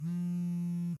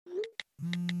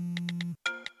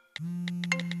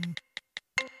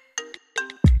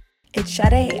It's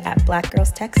Sade at Black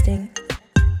Girls Texting.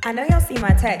 I know y'all see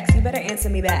my text. You better answer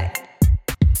me back.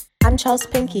 I'm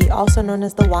Chels Pinky, also known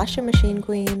as the washing machine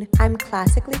queen. I'm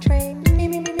classically trained.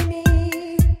 Me.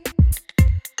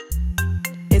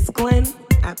 It's Glenn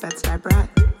at Bed-Stuy Brat.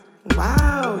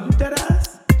 Wow, you dead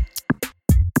ass.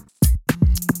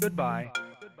 Goodbye.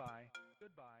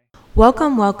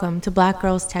 Welcome to Black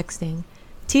Girls Texting.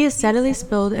 Tea is steadily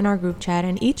spilled in our group chat,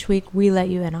 and each week we let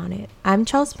you in on it. I'm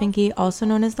Chels Pinky, also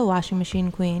known as the washing machine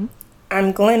queen.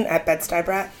 I'm Glenn at Bed-Stuy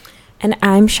Brat. And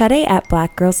I'm Sade at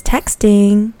Black Girls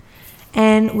Texting.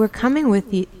 And we're coming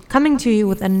to you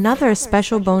with another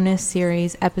special bonus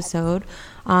series episode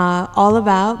all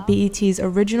about BET's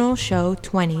original show,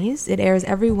 Twenties. It airs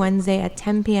every Wednesday at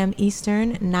 10 p.m.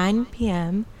 Eastern, 9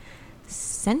 p.m.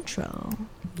 Central.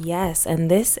 Yes,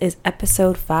 and this is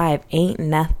episode 5. Ain't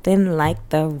nothing like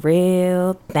the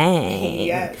real thing.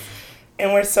 Yes.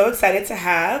 And we're so excited to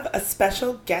have a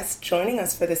special guest joining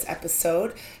us for this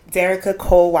episode, Derica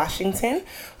Cole Washington,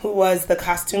 who was the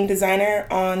costume designer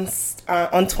on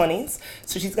Twenties.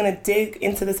 So she's going to dig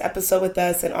into this episode with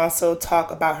us and also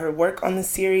talk about her work on the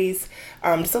series.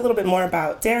 Just a little bit more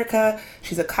about Derica.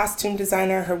 She's a costume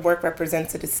designer. Her work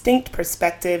represents a distinct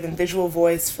perspective and visual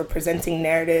voice for presenting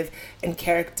narrative and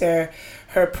character.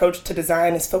 Her approach to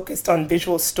design is focused on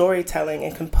visual storytelling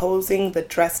and composing the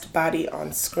dressed body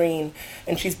on screen.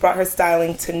 And she's brought her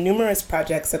styling to numerous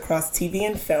projects across TV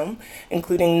and film,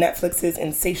 including Netflix's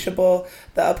Insatiable,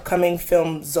 the upcoming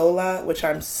film Zola, which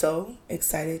I'm so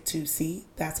excited to see.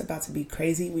 That's about to be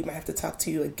crazy. We might have to talk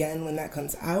to you again when that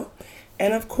comes out.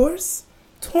 And of course,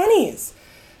 Twenties.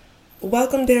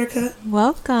 Welcome, Derica.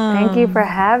 Welcome. Thank you for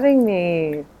having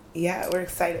me. Yeah, we're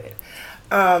excited.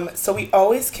 So we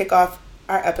always kick off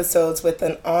our episodes with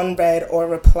an on-read or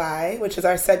reply, which is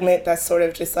our segment that's sort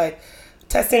of just like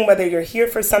testing whether you're here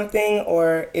for something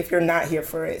or if you're not here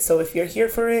for it. So if you're here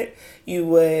for it,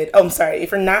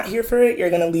 if you're not here for it, you're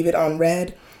going to leave it on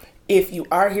read. If you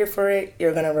are here for it,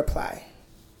 you're going to reply.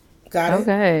 Got it?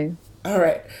 Okay. All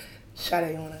right.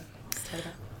 Sade, you want to start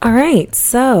out? All right,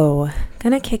 so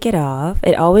gonna kick it off.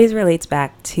 It always relates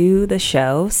back to the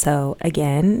show, so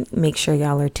again, make sure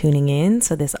y'all are tuning in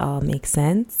so this all makes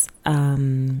sense.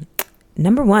 Number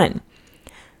 1,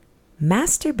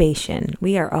 masturbation.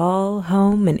 We are all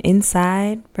home and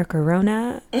inside for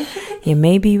Corona. You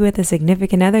may be with a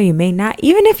significant other, you may not.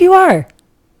 Even if you are,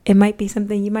 it might be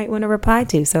something you might want to reply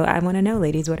to. So I want to know,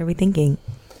 ladies, what are we thinking?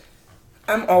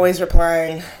 I'm always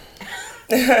replying.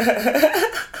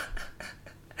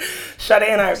 Sade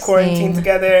and I are quarantined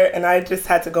together, and I just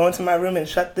had to go into my room and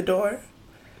shut the door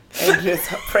and just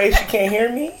pray she can't hear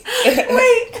me.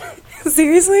 Wait,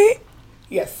 seriously?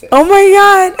 Yes, sis. Oh my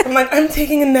God. I'm like, I'm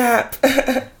taking a nap.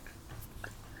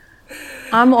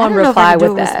 I'm on I don't know if reply I can do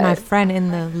with it with that. my friend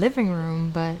in the living room,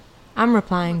 but I'm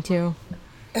replying too.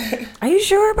 Are you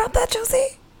sure about that,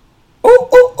 Chelsea?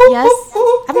 Yes.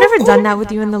 I've never done that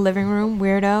with you in the living room,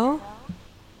 weirdo.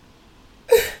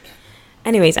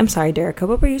 Anyways, I'm sorry, Derica.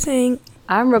 What were you saying?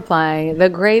 I'm replying. The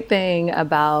great thing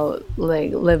about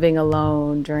like living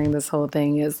alone during this whole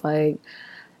thing is like,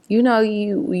 you know,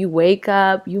 you wake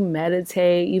up, you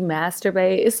meditate, you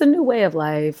masturbate. It's a new way of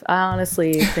life. I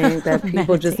honestly think that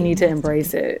people just need to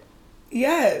embrace it.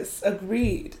 Yes,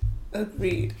 agreed.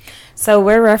 So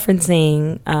we're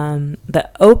referencing the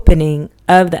opening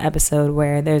of the episode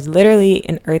where there's literally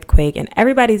an earthquake and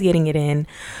everybody's getting it in.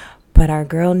 But our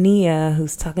girl Nia,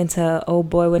 who's talking to old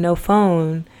boy with no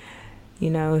phone, you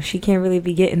know, she can't really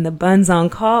be getting the buns on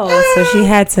calls. So she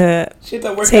had to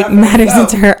take matters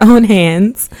into her own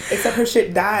hands. Except her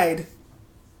shit died.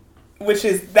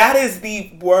 That is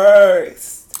the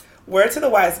worst. Word to the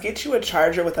wise, get you a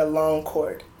charger with a long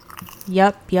cord.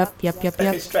 Yep. Like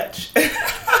a stretch.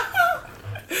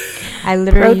 I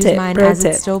literally use tip, mine pro as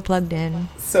tip. it's still plugged in.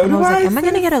 So And do I was like, I, am I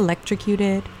going to sis. get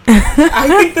electrocuted? I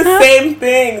think the same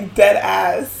thing, dead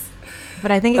ass.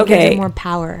 But I think it gives it more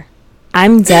power.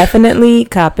 I'm definitely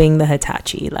copying the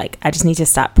Hitachi. Like, I just need to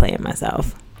stop playing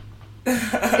myself.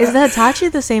 Is the Hitachi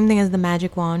the same thing as the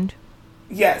magic wand?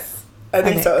 Yes, I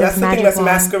think Okay, so. 'cause That's the thing magic that's wand-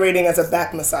 masquerading as a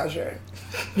back massager.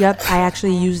 Yep, I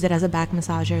actually used it as a back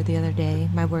massager the other day.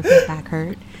 My working back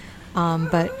hurt.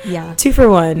 But yeah. 2 for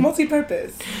 1.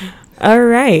 Multi-purpose. All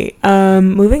right.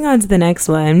 Moving on to the next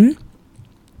one.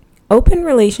 Open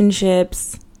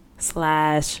relationships /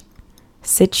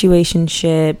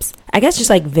 situationships. I guess just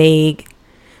like vague,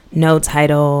 no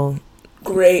title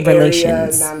Gray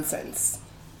relations. area nonsense.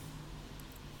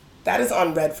 That is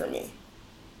on red for me.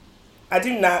 I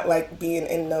do not like being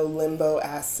in no limbo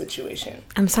ass situation.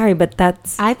 I'm sorry, but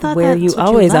that's I thought where that's you what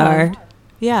always you are. loved.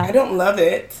 I don't love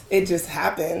it. It just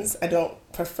happens. I don't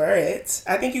prefer it.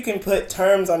 I think you can put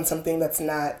terms on something that's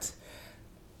not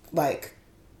like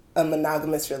a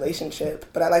monogamous relationship,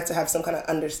 but I like to have some kind of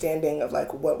understanding of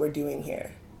like what we're doing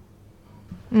here.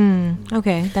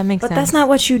 Okay, that makes sense. But that's not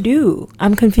what you do.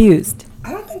 I'm confused.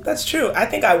 I don't think that's true. I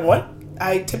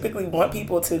typically want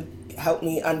people to help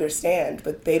me understand,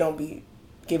 but they don't be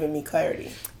giving me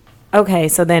clarity. Okay,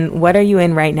 so then what are you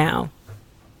in right now?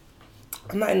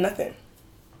 I'm not in nothing.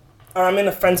 Or I'm in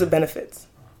a friends with benefits.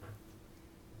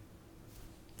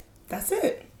 That's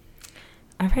it.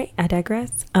 All right, I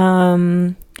digress.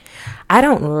 I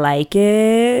don't like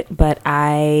it, but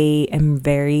I am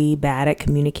very bad at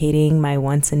communicating my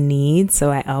wants and needs, so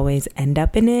I always end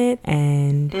up in it.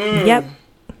 And yep,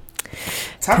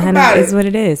 Talk kind about of it. is what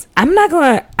it is. I'm not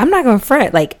gonna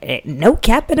fret. Like, no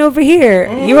capping over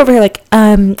here. You're over here like,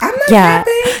 I'm not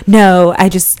capping. no, I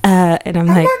just and I'm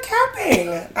like, not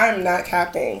capping. I'm not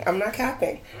capping. I'm not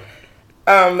capping.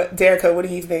 Derica, what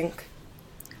do you think?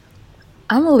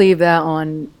 I'm gonna leave that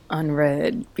on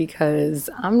unread because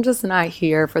I'm just not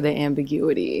here for the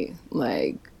ambiguity.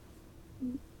 Like,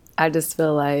 I just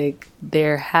feel like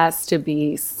there has to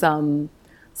be some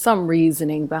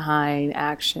reasoning behind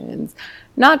actions.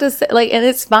 Not to say like, and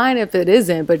it's fine if it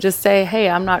isn't, but just say, hey,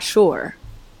 I'm not sure.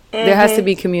 There has to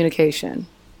be communication.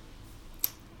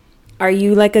 are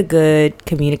you like a good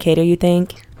communicator, you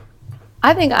think?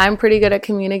 I think I'm pretty good at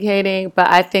communicating, but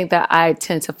I think that I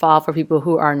tend to fall for people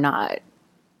who are not.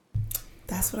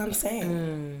 That's what I'm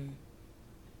saying.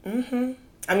 I mean,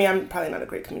 I'm probably not a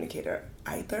great communicator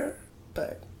either,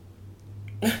 but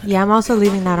Yeah, I'm also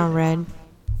leaving that on red.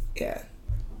 yeah,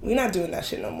 we're not doing that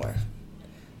shit no more.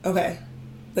 Okay,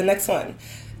 the next one.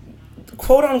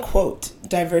 Quote unquote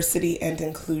diversity and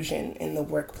inclusion in the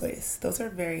workplace. Those are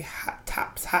very hot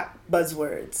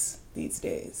buzzwords these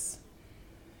days.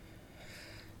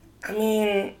 I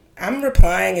mean, I'm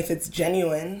replying if it's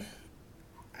genuine.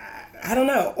 I don't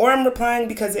know. Or I'm replying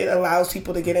because it allows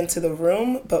people to get into the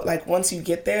room. But like once you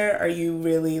get there, are you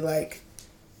really like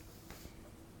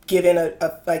given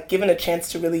a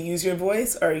chance to really use your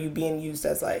voice, or are you being used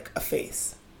as like a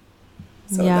face?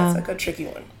 So Yeah. that's like a tricky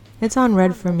one. It's on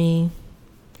red for me.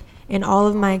 In all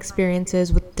of my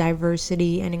experiences with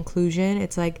diversity and inclusion,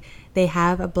 it's like they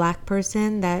have a black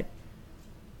person that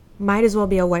might as well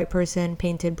be a white person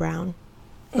painted brown.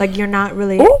 Like, you're not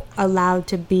really allowed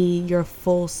to be your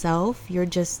full self. You're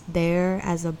just there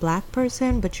as a black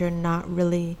person, but you're not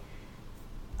really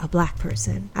a black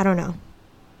person. I don't know.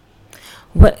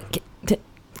 What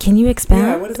can you expound?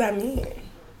 Yeah, what does that mean?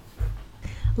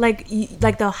 Like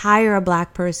they'll hire a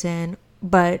black person,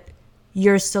 but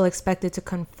you're still expected to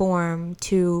conform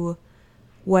to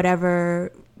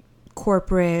whatever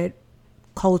corporate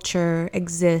culture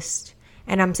exists.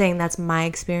 And I'm saying that's my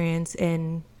experience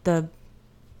in the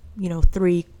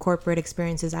 3 corporate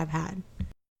experiences I've had.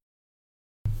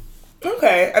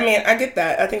 Okay, I mean, I get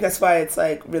that. I think that's why it's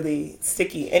like really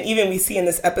sticky. And even we see in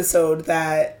this episode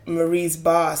that Marie's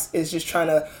boss is just trying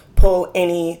to pull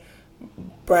any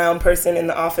brown person in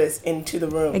the office into the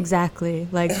room. Exactly.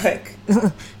 Like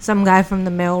some guy from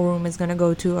the mailroom is going to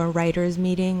go to a writer's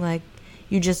meeting. Like,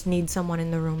 you just need someone in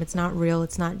the room. It's not real.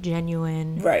 It's not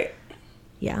genuine. Right.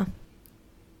 Yeah.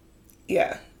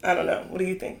 Yeah. I don't know. What do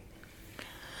you think?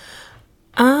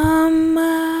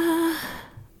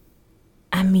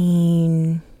 I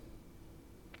mean,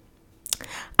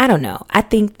 I don't know. I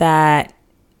think that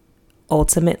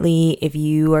ultimately, if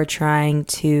you are trying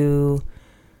to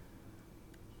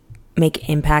make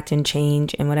impact and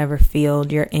change in whatever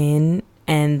field you're in,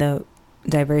 and the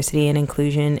diversity and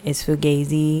inclusion is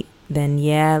fugazi, then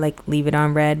yeah, like leave it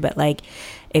on red. But like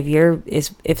if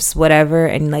it's whatever,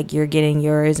 and like you're getting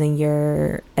yours and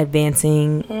you're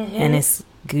advancing and it's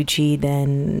Gucci,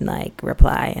 then like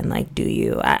reply and like do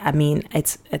you. I mean,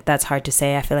 that's hard to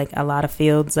say. I feel like a lot of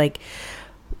fields, like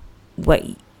what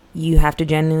you have to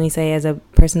genuinely say as a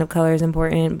person of color is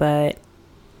important, but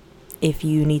if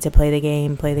you need to play the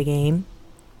game.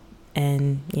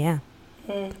 And yeah.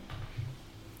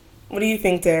 What do you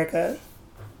think, Derica?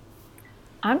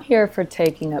 I'm here for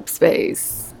taking up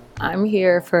space. I'm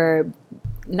here for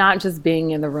not just being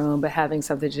in the room, but having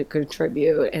something to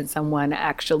contribute and someone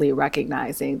actually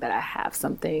recognizing that I have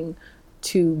something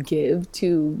to give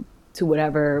to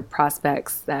whatever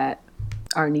prospects that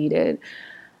are needed.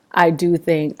 I do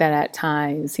think that at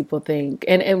times people think,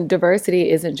 and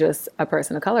diversity isn't just a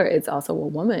person of color, it's also a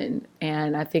woman.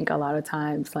 And I think a lot of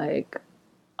times, like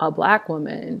a Black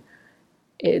woman,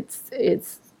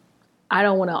 it's I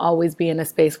don't want to always be in a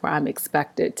space where I'm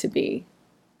expected to be.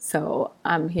 So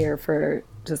I'm here for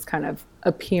just kind of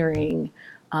appearing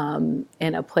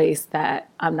in a place that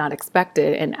I'm not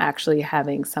expected, and actually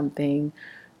having something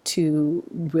to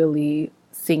really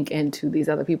sink into these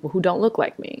other people who don't look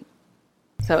like me.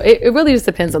 So it really just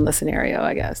depends on the scenario,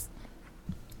 I guess.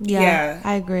 Yeah,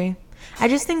 I agree. I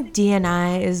just think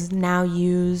D&I is now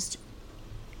used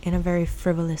in a very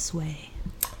frivolous way.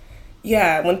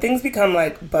 Yeah, when things become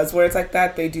like buzzwords like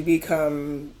that, they take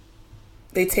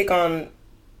on,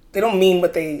 they don't mean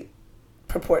what they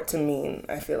purport to mean.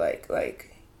 I feel like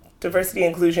diversity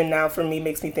inclusion now for me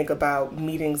makes me think about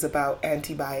meetings about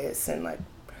anti-bias and like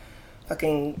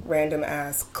fucking random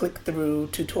ass click through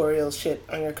tutorial shit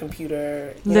on your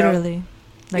computer. Literally.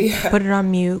 Put it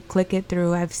on mute, click it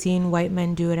through. I've seen white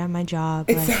men do it at my job.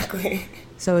 Exactly.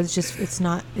 So it's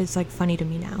like funny to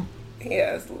me now.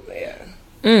 Yes,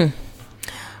 yeah.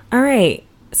 All right.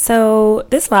 So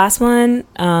this last one,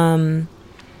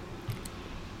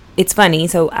 it's funny.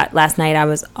 So last night I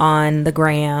was on the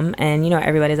gram, and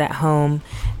everybody's at home,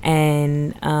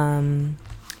 and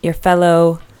your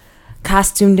fellow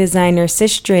costume designer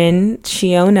Sistrin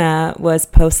Shiona was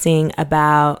posting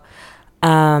about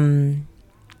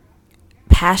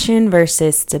passion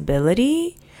versus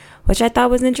stability, which I thought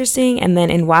was interesting. And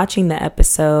then in watching the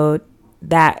episode,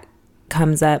 that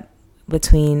comes up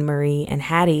between Marie and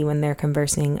Hattie when they're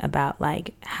conversing about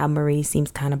like how Marie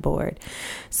seems kind of bored.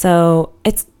 So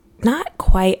it's not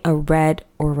quite a read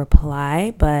or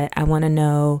reply, but I want to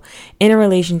know, in a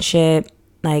relationship,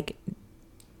 like,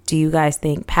 do you guys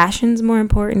think passion's more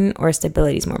important or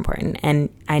stability is more important? And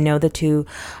I know the two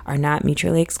are not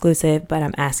mutually exclusive, but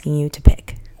I'm asking you to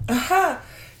pick. You're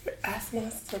asking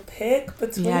us to pick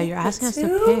between you're asking us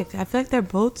two? to pick. I feel like they're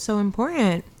both so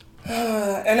important.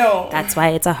 I know. That's why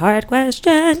it's a hard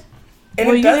question. And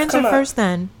well, you answer first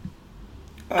then.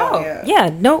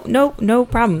 Yeah. No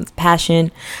problem.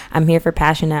 Passion. I'm here for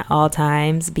passion at all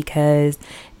times, because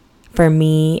for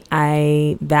me,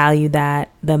 I value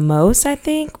that the most, I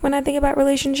think, when I think about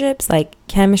relationships. Like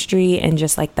chemistry and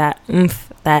just like that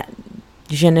that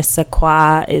je ne sais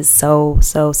quoi is so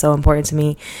important to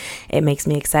me. It makes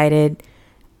me excited.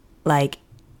 Like,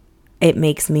 it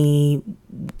makes me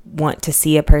want to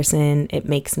see a person. It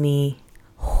makes me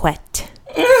wet.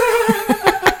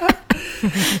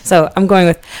 So I'm going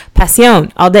with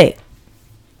pasión all day.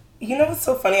 You know what's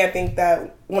so funny? I think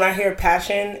that when I hear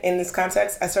passion in this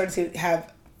context, I started to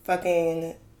have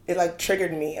it like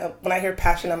triggered me. When I hear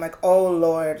passion, I'm like, oh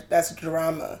Lord, that's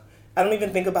drama. I don't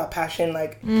even think about passion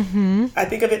like, I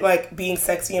think of it like being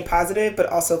sexy and positive, but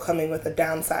also coming with a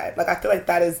downside. Like, I feel like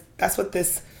that's what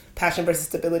this passion versus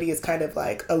stability is kind of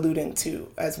like alluding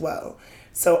to as well.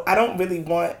 So I don't really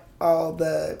want all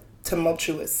the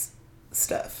tumultuous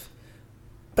stuff.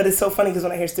 But it's so funny because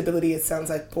when I hear stability, it sounds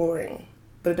like boring.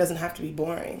 But it doesn't have to be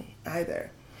boring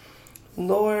either.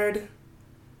 Lord,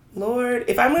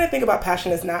 if I'm going to think about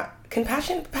passion as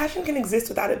passion can exist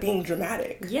without it being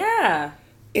dramatic. Yeah.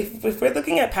 If we're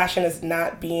looking at passion as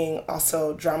not being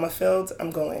also drama filled,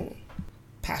 I'm going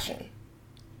passion.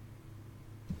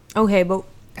 Okay, but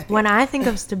when I think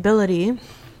of stability,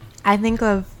 I think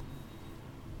of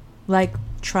like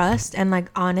trust and like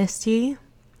honesty.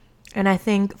 And I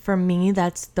think for me,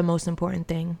 that's the most important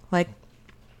thing. Like,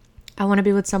 I want to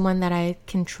be with someone that I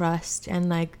can trust and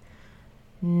like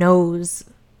knows,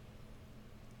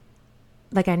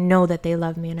 like I know that they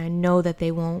love me and I know that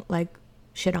they won't like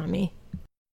shit on me.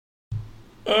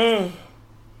 I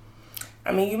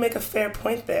mean, you make a fair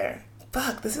point there.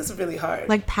 Fuck, this is really hard.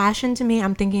 Like passion to me,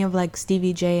 I'm thinking of like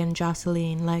Stevie J and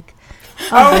Jocelyn. Like,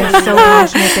 they're so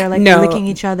passionate. They're like licking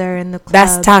each other in the club.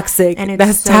 That's toxic. And it's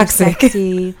that's so toxic.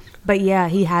 Sexy. But yeah,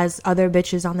 he has other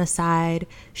bitches on the side.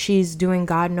 She's doing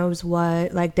God knows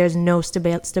what. Like, there's no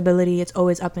stability. It's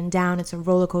always up and down. It's a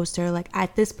roller coaster. Like,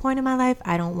 at this point in my life,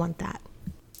 I don't want that.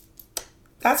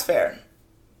 That's fair.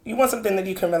 You want something that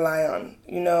you can rely on.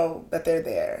 You know that they're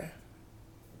there.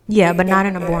 Yeah, but not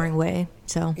in a boring way.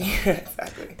 So, yeah,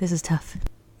 exactly. This is tough.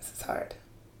 This is hard.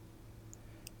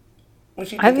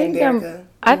 What you thinking, Derica?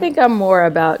 I think I'm more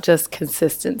about just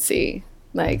consistency.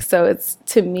 Like, so it's,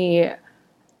 to me,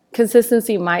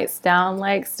 consistency might sound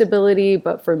like stability,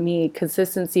 but for me,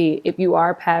 consistency, if you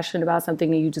are passionate about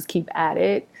something and you just keep at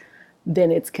it,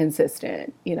 then it's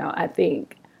consistent. You know, I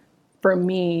think for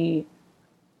me,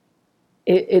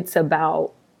 it's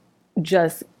about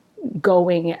just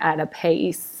going at a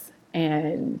pace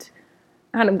and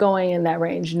kind of going in that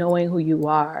range, knowing who you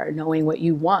are, knowing what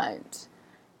you want.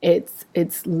 It's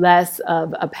less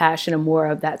of a passion and more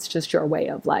of that's just your way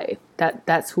of life.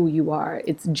 That's who you are.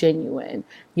 It's genuine.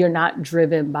 You're not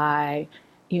driven by,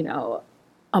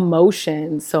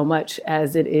 emotion so much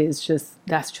as it is just,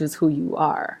 that's just who you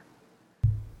are.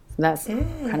 So that's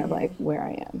kind of like where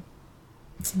I am.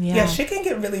 Yeah, shit can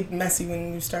get really messy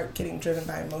when you start getting driven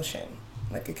by emotion.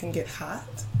 Like, it can get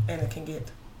hot and it can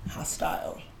get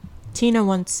hostile. Tina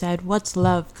once said, "What's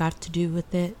love got to do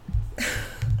with it?"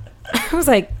 I was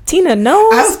like, Tina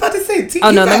knows. I was about to say, Tina.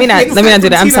 Oh no, let me not do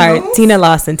that. I'm sorry, knows? Tina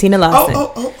Lawson.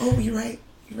 Oh, you're right.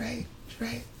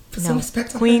 Put some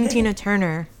respect on Queen Tina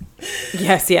Turner.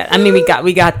 Yes, yeah. I mean,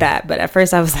 we got that, but at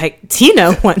first I was like,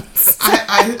 Tina once.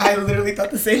 I literally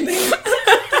thought the same thing.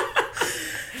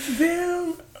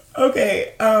 Damn.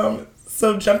 Okay.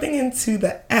 So jumping into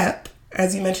the ep,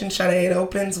 as you mentioned, Sade, it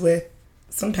opens with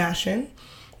some passion.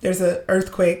 There's an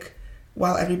earthquake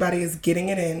while everybody is getting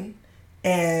it in,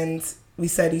 and we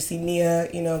said you see Nia,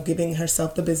 giving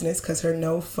herself the business because her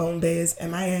no phone bay is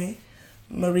MIA.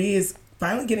 Marie is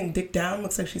finally getting dick down.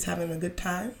 Looks like she's having a good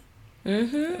time.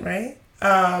 Mm-hmm. Right?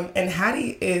 And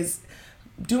Hattie is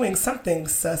doing something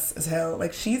sus as hell.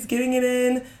 Like, she's getting it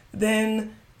in,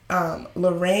 then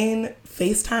Lorraine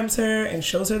FaceTimes her and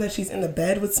shows her that she's in the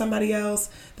bed with somebody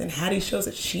else. Then Hattie shows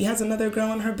that she has another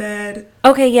girl in her bed.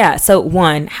 Okay, yeah. So,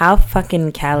 one, how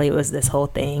fucking Cali was this whole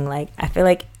thing? Like, I feel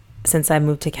like since I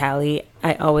moved to Cali,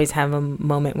 I always have a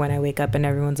moment when I wake up and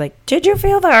everyone's like, "Did you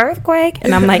feel the earthquake?"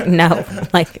 And I'm like, no.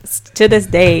 Like, to this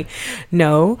day,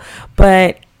 no.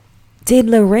 But did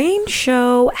Lorraine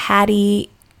show Hattie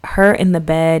her in the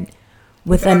bed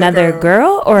with another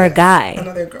girl or yes, a guy?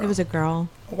 Another girl. It was a girl.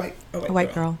 A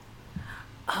white girl.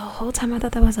 Oh, whole time I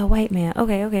thought that was a white man.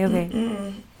 Okay.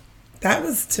 Mm-mm. That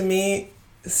was, to me,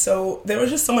 so there was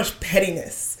just so much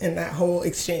pettiness in that whole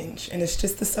exchange, and it's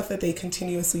just the stuff that they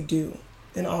continuously do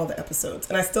in all the episodes,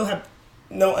 and I still have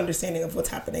no understanding of what's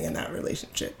happening in that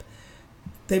relationship.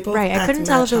 They both I couldn't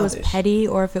tell if it was childish. petty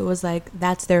or if it was like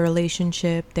that's their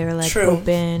relationship. They're like True.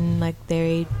 open, like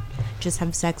they just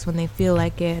have sex when they feel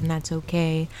like it, and that's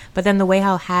okay. But then the way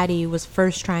how Hattie was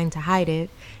first trying to hide it,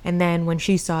 and then when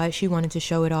she saw it, she wanted to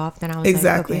show it off. Then I was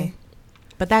exactly. like, okay.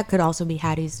 But that could also be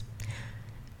Hattie's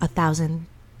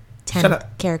 1,010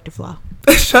 character flaw.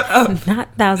 Shut up.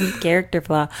 Not 1,000th character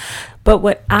flaw. But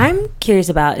what I'm curious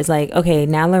about is like, okay,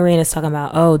 now Lorraine is talking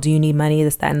about, oh, do you need money,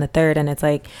 this, that, and the third. And it's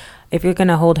like, if you're going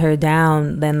to hold her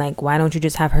down, then like, why don't you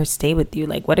just have her stay with you?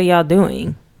 Like, what are y'all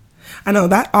doing? I know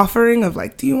that offering of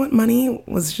like, do you want money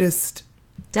was just,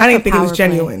 That's I didn't think it was power play.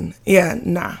 genuine. Yeah,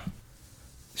 nah.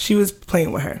 She was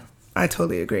playing with her. I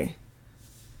totally agree.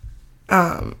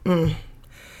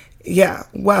 Yeah,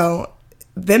 well,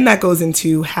 then that goes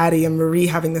into Hattie and Marie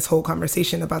having this whole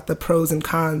conversation about the pros and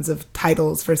cons of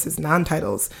titles versus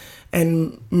non-titles.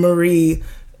 And Marie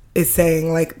is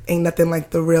saying, like, ain't nothing like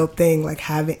the real thing, like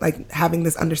having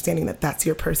this understanding that that's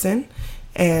your person.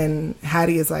 And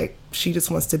Hattie is like, she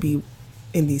just wants to be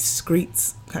in these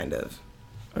streets, kind of,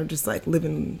 or just like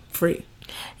living free.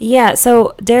 Yeah,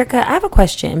 so Derica, I have a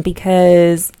question,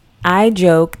 because I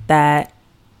joke that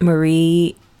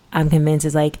Marie, I'm convinced,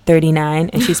 is like 39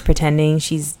 and she's pretending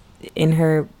she's in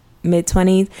her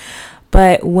mid-20s.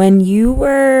 But when you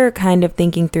were kind of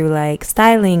thinking through like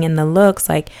styling and the looks,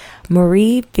 like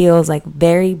Marie feels like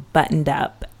very buttoned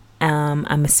up.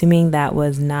 I'm assuming that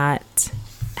was not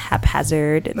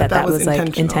haphazard, that was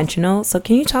like intentional. So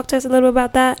can you talk to us a little bit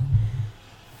about that?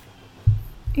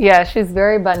 Yeah, she's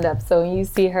very buttoned up. So when you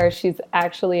see her, she's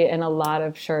actually in a lot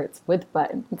of shirts with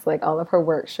buttons. Like all of her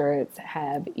work shirts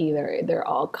have either they're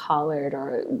all collared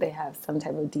or they have some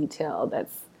type of detail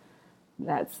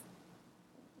that's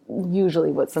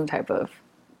usually with some type of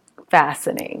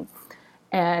fastening.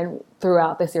 And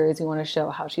throughout the series, we want to show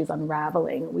how she's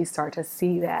unraveling. We start to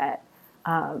see that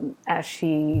as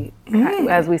we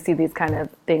see these kind of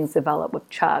things develop with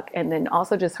Chuck, and then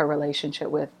also just her relationship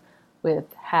with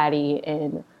Hattie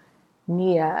and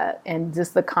Nia, and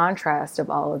just the contrast of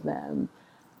all of them.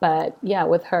 But yeah,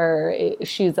 with her,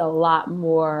 she's a lot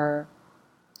more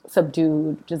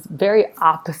subdued, just very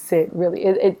opposite,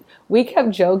 really. We kept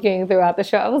joking throughout the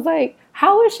show. I was like,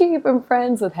 how is she even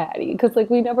friends with Hattie? Because like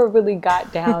we never really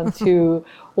got down to,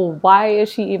 well, why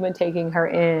is she even taking her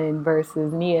in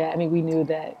versus Nia? I mean, we knew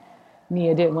that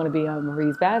Nia didn't want to be on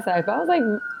Marie's bad side, but I was like,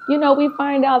 we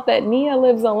find out that Nia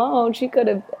lives alone. She could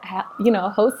have,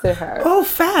 hosted her. Oh,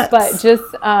 facts. But just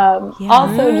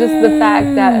also just the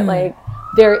fact that like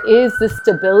there is this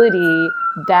stability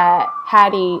that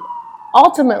Hattie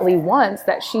ultimately wants,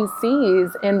 that she sees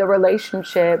in the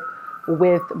relationship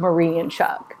with Marie and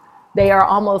Chuck. They are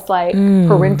almost like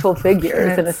parental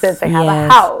figures in a sense. They have a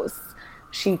house.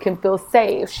 She can feel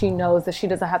safe. She knows that she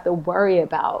doesn't have to worry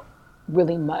about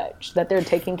really much, that they're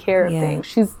taking care of things.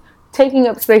 She's taking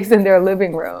up space in their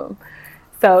living room.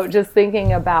 So just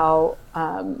thinking about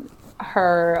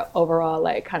her overall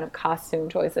like kind of costume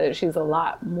choices, she's a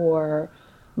lot more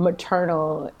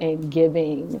maternal and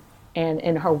giving, and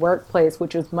in her workplace,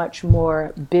 which is much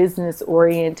more business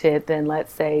oriented than,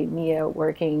 let's say, Nia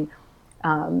working,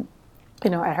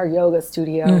 at her yoga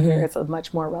studio, where it's a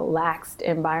much more relaxed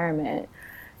environment.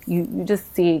 You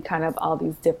just see kind of all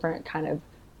these different kind of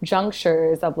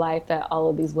junctures of life that all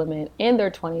of these women in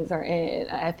their 20s are in.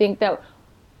 I think that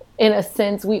in a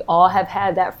sense, we all have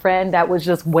had that friend that was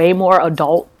just way more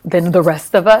adult than the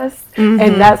rest of us.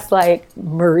 And that's like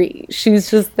Marie.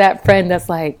 She's just that friend that's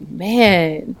like,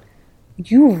 man,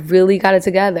 you really got it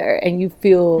together. And you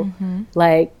feel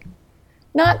like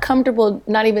not comfortable,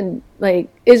 not even like,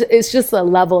 it's just a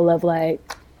level of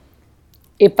like,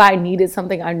 if I needed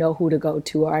something, I know who to go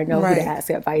to, or I know who to ask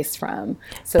advice from.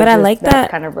 So but I like that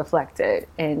kind of reflected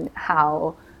in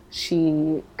how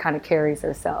she kind of carries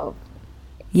herself.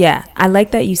 Yeah, I like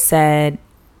that you said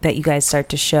that you guys start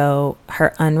to show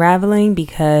her unraveling,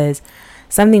 because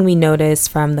something we noticed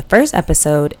from the first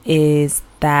episode is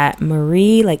that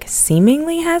Marie like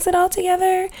seemingly has it all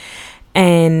together.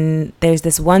 And there's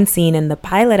this one scene in the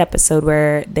pilot episode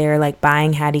where they're like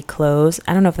buying Hattie clothes.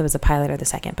 I don't know if it was the pilot or the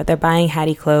second, but they're buying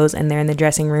Hattie clothes and they're in the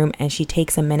dressing room and she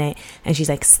takes a minute and she's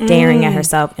like staring at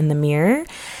herself in the mirror.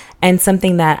 And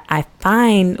something that I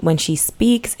find when she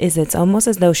speaks is it's almost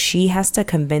as though she has to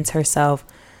convince herself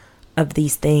of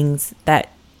these things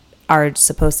that are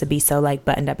supposed to be so like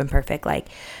buttoned up and perfect. Like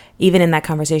even in that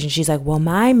conversation, she's like, well,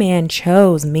 my man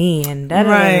chose me and da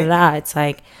da da da. It's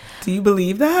like, do you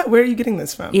believe that? Where are you getting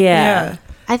this from? Yeah.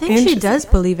 I think she does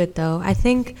believe it, though. I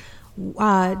think,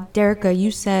 Derica, you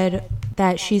said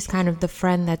that she's kind of the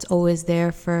friend that's always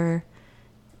there for,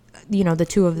 the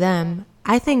two of them.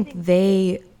 I think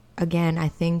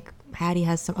I think Hattie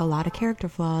has a lot of character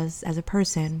flaws as a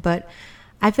person, but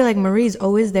I feel like Marie's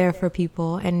always there for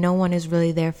people and no one is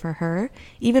really there for her.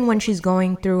 Even when she's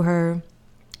going through her,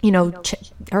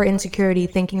 her insecurity,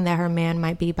 thinking that her man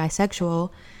might be bisexual,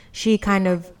 she kind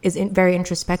of is very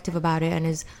introspective about it and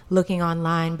is looking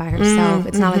online by herself.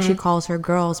 It's not like she calls her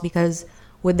girls, because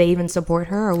would they even support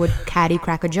her, or would Hattie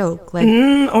crack a joke? Like,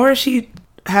 or does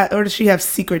she have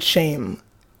secret shame?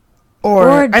 Or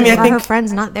I think her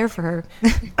friends not there for her.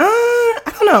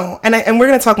 I don't know. And we're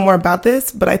going to talk more about this,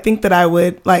 but I think that I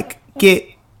would like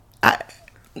I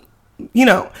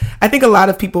think a lot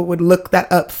of people would look that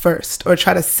up first or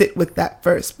try to sit with that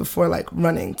first before like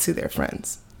running to their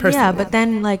friends. Personally. Yeah, but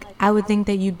then like I would think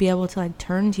that you'd be able to like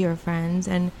turn to your friends,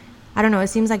 and I don't know, it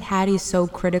seems like Hattie's so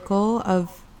critical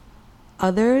of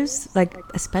others, like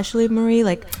especially Marie.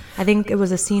 Like I think it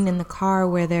was a scene in the car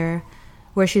where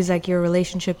she's like, your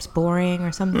relationship's boring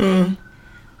or something.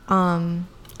 I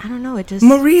don't know, it just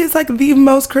Marie is like the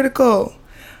most critical.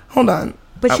 Hold on.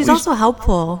 But she's also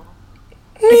helpful.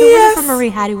 If it wasn't for Marie,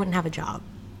 Hattie wouldn't have a job.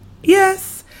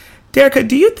 Yes. Derica,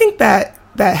 do you think that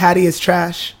Hattie is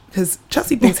trash? Because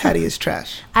Chelsea thinks Hattie is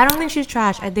trash. I don't think she's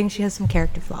trash. I think she has some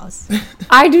character flaws.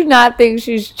 I do not think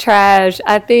she's trash.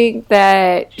 I think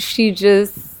that she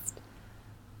just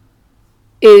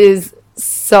is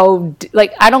so,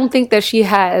 like, I don't think that she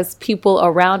has people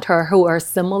around her who are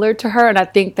similar to her, and I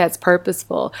think that's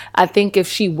purposeful. I think if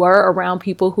she were around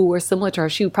people who were similar to her,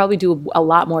 she would probably do a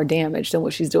lot more damage than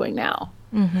what she's doing now.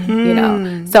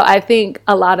 So I think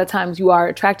a lot of times you are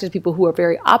attracted to people who are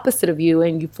very opposite of you,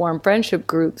 and you form friendship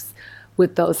groups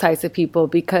with those types of people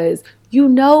because you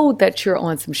know that you're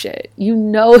on some shit. You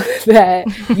know that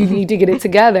you need to get it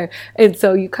together. And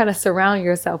so you kind of surround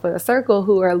yourself with a circle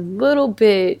who are a little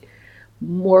bit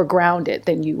more grounded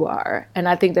than you are. And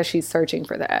I think that she's searching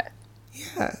for that.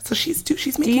 Yeah. So she's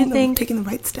taking the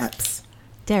right steps.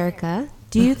 Derica,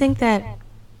 do you think that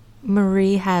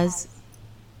Marie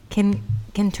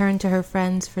can turn to her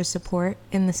friends for support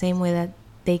in the same way that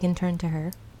they can turn to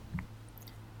her?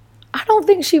 I don't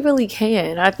think she really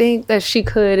can. I think that she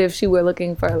could if she were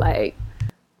looking for like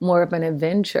more of an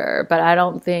adventure, but I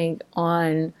don't think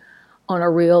on a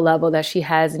real level that she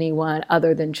has anyone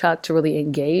other than Chuck to really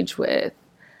engage with.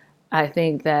 I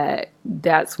think that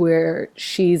that's where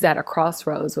she's at a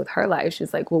crossroads with her life.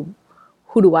 She's like, well,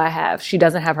 who do I have? She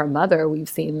doesn't have her mother. We've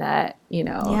seen that, in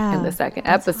the second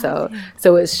episode.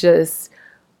 So it's just,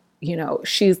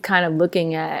 she's kind of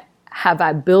looking at, have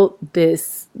I built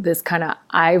this kind of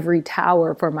ivory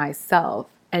tower for myself,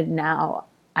 and now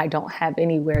I don't have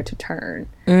anywhere to turn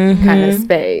kind of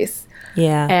space.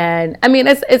 Yeah. And I mean,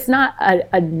 it's not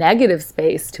a negative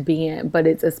space to be in, but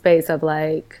it's a space of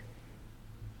like,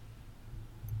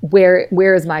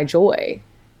 where is my joy?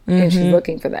 And she's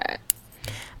looking for that.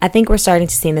 I think we're starting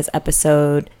to see in this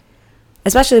episode,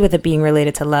 especially with it being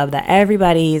related to love, that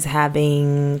everybody's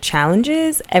having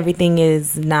challenges. Everything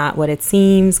is not what it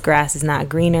seems. Grass is not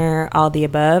greener, all the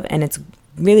above. And it's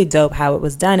really dope how it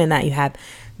was done, and that you have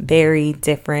very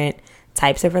different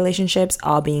types of relationships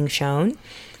all being shown.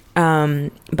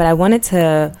 But I wanted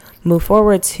to move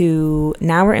forward to,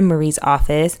 now we're in Marie's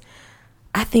office.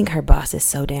 I think her boss is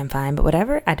so damn fine, but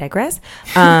whatever, I digress.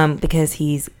 Because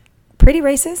he's pretty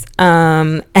racist.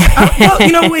 Well,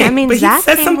 you know, wait, I mean, but Zach he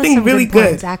said came with something some really good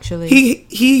points, good. actually.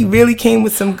 He really came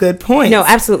with some good points. No,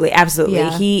 absolutely.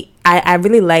 Yeah. I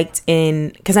really liked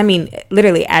because I mean,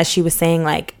 literally, as she was saying,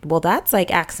 like, well, that's like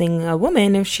asking a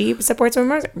woman if she supports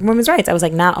women's rights. I was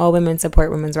like, not all women support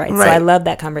women's rights. Right. So I love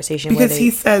that conversation. Because he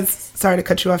says, sorry to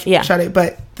cut you off, Yeah. Sade,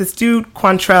 but this dude,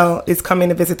 Quantrell, is coming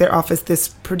to visit their office, this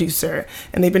producer,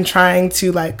 and they've been trying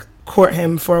to, like, court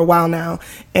him for a while now,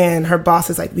 and her boss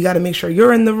is like, we got to make sure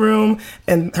you're in the room,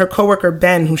 and her coworker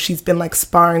Ben, who she's been like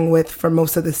sparring with for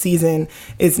most of the season,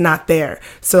 is not there.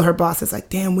 So her boss is like,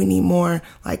 damn, we need more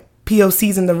like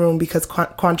POCs in the room, because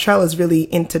Quantrell is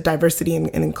really into diversity and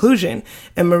inclusion.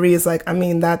 And Marie is like, I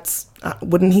mean, that's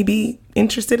wouldn't he be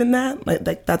interested in that?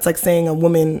 Like that's like saying a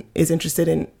woman is interested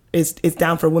in is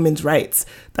down for women's rights.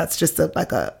 That's just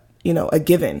a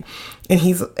given.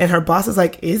 And her boss is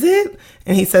like, is it?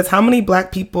 And he says, how many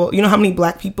black people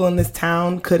in this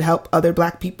town could help other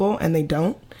black people and they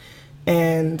don't?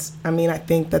 And I mean, I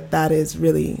think that is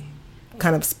really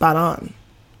kind of spot on,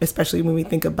 especially when we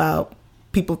think about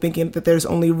people thinking that there's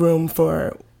only room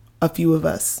for a few of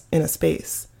us in a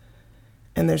space.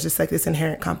 And there's just like this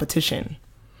inherent competition.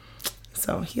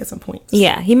 So he has some points.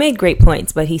 Yeah, he made great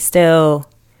points, but he's still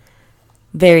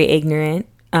very ignorant.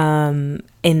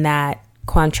 In that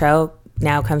Quantrell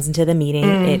now comes into the meeting.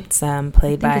 It's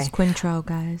played by It's Quintrell,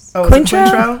 guys. Oh,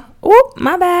 Quintrell. Oh,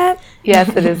 my bad. Yes,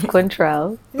 it is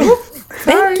Quintrell.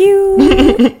 Thank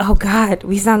you. Oh God,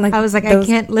 we sound like I was like, those, I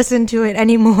can't listen to it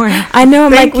anymore. I know.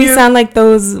 I'm Thank like, we you. sound like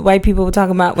those white people were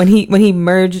talking about when he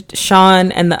merged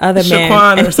Sean and the other man.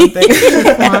 Shaquan or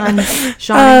something.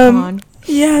 Sean and Quan.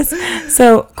 Yes.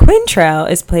 So Quintrell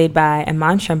is played by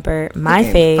Iman Shumpert, my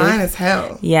fave. Fine as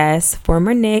hell. Yes,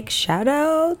 former Knick. Shout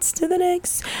outs to the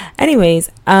Knicks.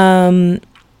 Anyways, and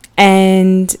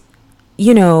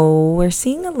we're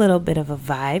seeing a little bit of a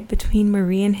vibe between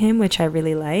Marie and him, which I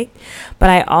really like.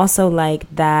 But I also like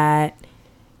that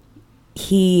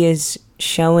he is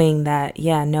showing that,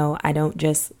 I don't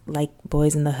just like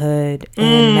boys in the hood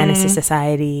and menace to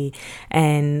society.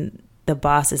 And the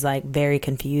boss is like very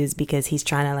confused because he's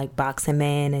trying to like box him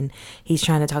in, and he's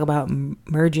trying to talk about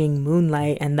merging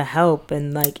Moonlight and The Help,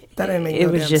 and like That didn't make it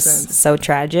no was damn just sense. so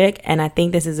tragic. And I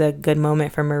think this is a good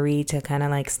moment for Marie to kind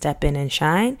of like step in and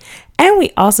shine. And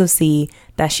we also see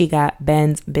that she got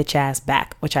Ben's bitch ass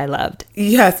back, which I loved.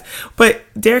 Yes. But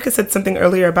Derica said something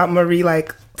earlier about Marie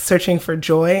like searching for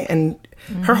joy, and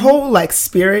her whole like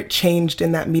spirit changed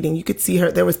in that meeting. You could see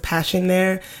there was passion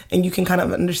there, and you can kind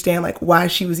of understand like why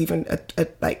she was even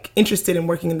like interested in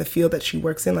working in the field that she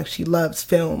works in. Like she loves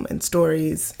film and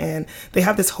stories, and they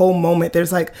have this whole moment.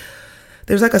 There's like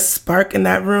a spark in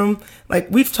that room. Like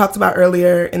we've talked about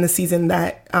earlier in the season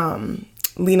that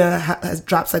Lena has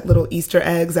drops like little Easter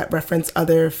eggs that reference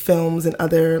other films and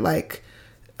other like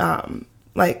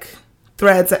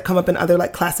threads that come up in other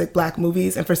like classic black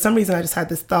movies. And for some reason I just had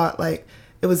this thought, like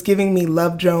it was giving me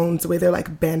Love Jones, the way they're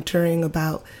like bantering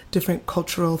about different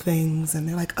cultural things, and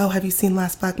they're like, oh, have you seen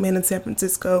Last Black Man in San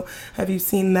Francisco? Have you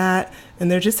seen that?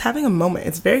 And they're just having a moment.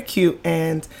 It's very cute,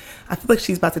 and I feel like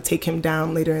she's about to take him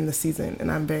down later in the season,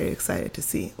 and I'm very excited to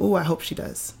see. Oh, I hope she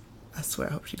does. I swear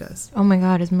I hope she does. Oh my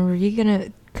God,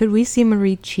 could we see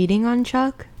Marie cheating on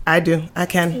Chuck? I do. I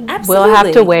can. Absolutely. We'll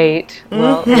have to wait.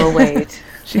 We'll wait.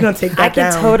 She's gonna take that I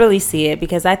can down. totally see it,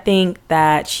 because I think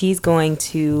that she's going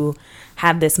to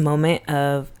have this moment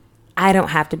of, I don't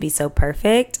have to be so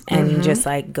perfect, and just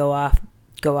like go off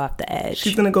the edge.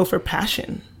 She's gonna go for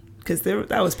passion, because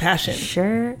that was passion.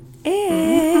 Sure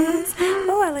is.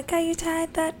 Oh, I like how you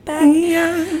tied that back.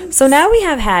 Yeah. So now we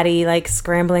have Hattie like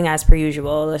scrambling as per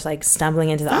usual, just like stumbling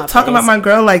into the Stop office. talking about my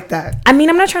girl like that. I mean,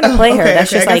 I'm not trying to play her. okay,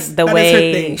 That's okay, just I like guess the that is her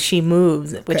way thing. she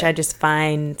moves, which Okay. I just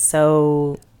find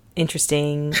so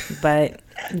interesting. But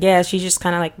yeah, she's just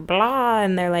kind of like blah,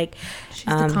 and they're like,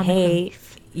 the comic hey,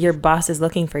 your boss is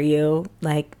looking for you.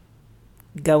 Like,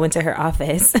 go into her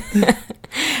office.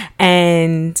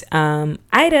 And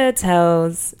Ida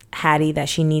tells Hattie that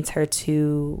she needs her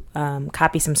to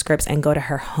copy some scripts and go to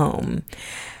her home.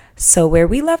 So where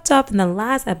we left off in the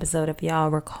last episode, if y'all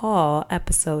recall,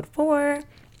 episode 4,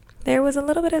 there was a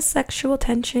little bit of sexual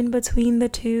tension between the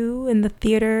two in the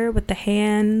theater with the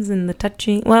hands and the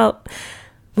touching. Well,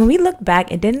 when we look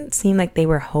back, it didn't seem like they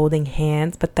were holding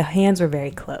hands, but the hands were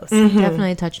very close.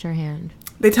 Definitely touched her hand.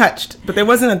 They touched, but there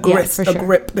wasn't a grip. for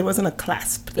sure. There wasn't a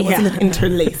clasp. There wasn't an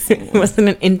interlacing. It wasn't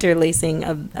an interlacing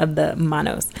of the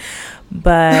manos.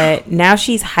 But now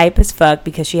she's hype as fuck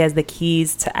because she has the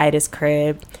keys to Ida's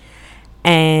crib.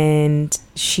 And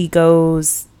she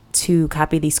goes to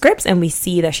copy these scripts, and we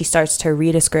see that she starts to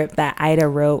read a script that Ida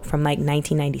wrote from like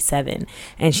 1997,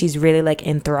 and she's really like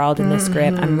enthralled in this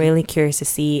script. I'm really curious to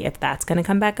see if that's going to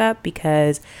come back up,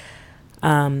 because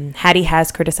Hattie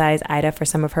has criticized Ida for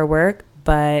some of her work,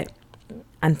 but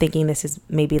I'm thinking this is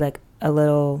maybe like a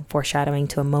little foreshadowing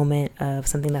to a moment of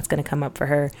something that's going to come up for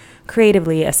her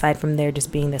creatively, aside from there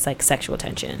just being this like sexual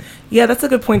tension. Yeah, that's a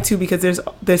good point too, because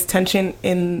there's tension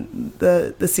in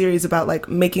the series about like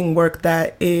making work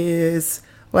that is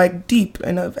like deep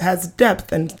and has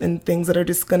depth and things that are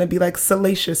just going to be like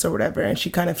salacious or whatever. And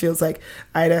she kind of feels like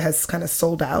Ida has kind of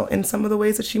sold out in some of the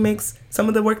ways that she makes some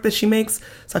of the work that she makes.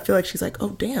 So I feel like she's like, oh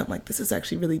damn, like this is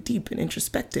actually really deep and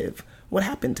introspective. What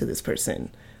happened to this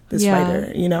person? This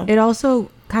writer, you know? It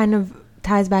also kind of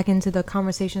ties back into the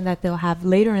conversation that they'll have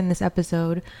later in this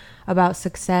episode about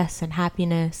success and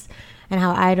happiness, and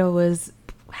how Ida was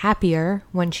happier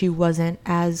when she wasn't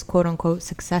as quote unquote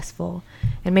successful.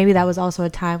 And maybe that was also a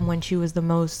time when she was the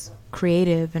most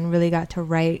creative and really got to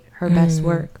write her best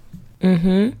work.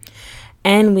 Mm-hmm.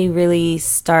 And we really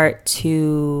start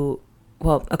to,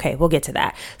 well, okay, we'll get to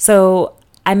that. So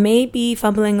I may be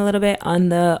fumbling a little bit on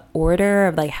the order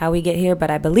of like how we get here,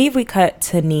 but I believe we cut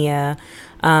to Nia.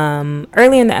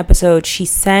 Early in the episode, she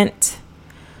sent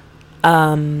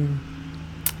her man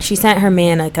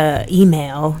like a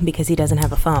email because he doesn't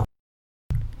have a phone,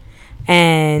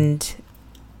 and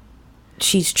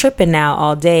she's tripping now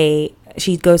all day.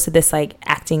 She goes to this like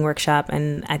acting workshop,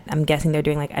 and I'm guessing they're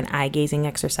doing like an eye gazing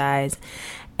exercise.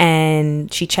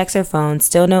 And she checks her phone,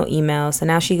 still no email. So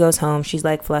now she goes home. She's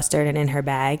like flustered and in her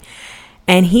bag.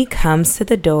 And he comes to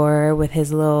the door with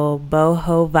his little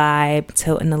boho vibe,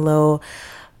 toting a little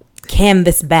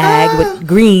canvas bag with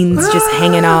greens just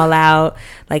hanging all out.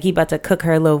 Like he about to cook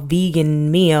her little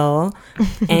vegan meal.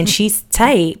 And she's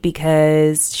tight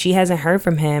because she hasn't heard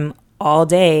from him all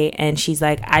day. And she's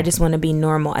like, I just want to be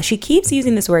normal. She keeps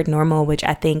using this word normal, which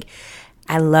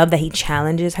I love that he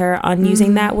challenges her on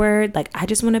using that word. Like, I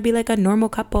just want to be like a normal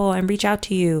couple and reach out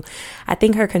to you. I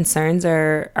think her concerns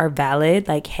are valid.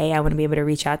 Like, hey, I want to be able to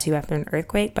reach out to you after an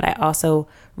earthquake. But I also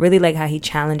really like how he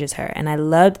challenges her. And I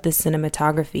loved the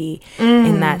cinematography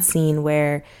in that scene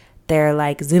where they're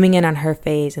like zooming in on her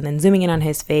face and then zooming in on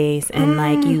his face. And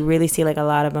like, you really see like a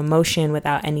lot of emotion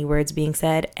without any words being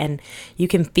said. And you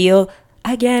can feel,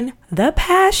 again, the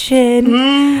passion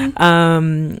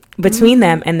between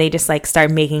them, and they just like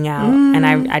start making out. And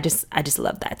I just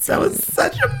love that scene. That was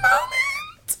such a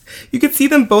moment. You could see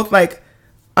them both like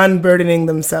unburdening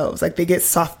themselves. Like they get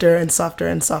softer and softer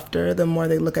and softer the more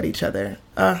they look at each other.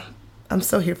 I'm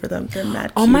so here for them. They're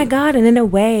mad cute. Oh my God. And in a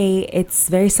way, it's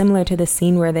very similar to the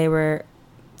scene where they were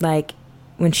like,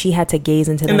 when she had to gaze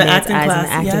into the man's eyes in the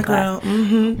acting class.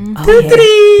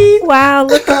 Okay. Wow,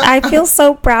 look, I feel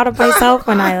so proud of myself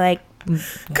when I like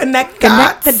connect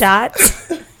the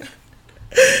dots.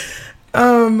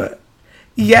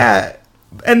 Yeah.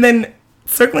 And then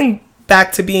circling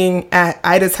back to being at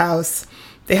Ida's house,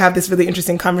 they have this really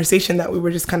interesting conversation that we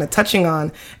were just kind of touching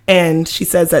on. And she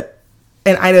says that,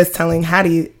 and Ida is telling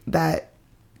Hattie that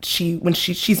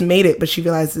she's made it, but she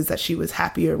realizes that she was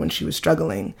happier when she was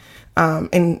struggling.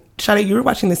 And Shadi, you were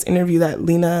watching this interview that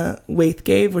Lena Waithe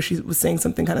gave where she was saying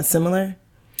something kind of similar.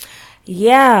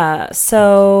 Yeah.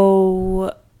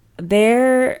 So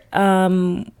there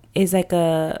is like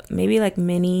a maybe like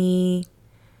mini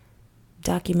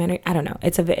documentary. I don't know.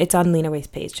 It's on Lena Waithe's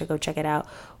page. So go check it out,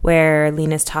 where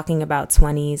Lena's talking about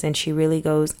 20s, and she really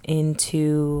goes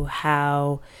into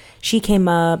how she came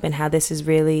up and how this is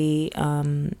really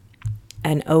an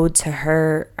ode to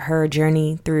her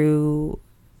journey through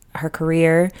her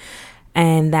career,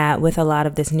 and that with a lot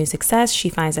of this new success, she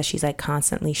finds that she's like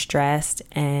constantly stressed,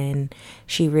 and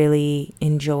she really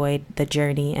enjoyed the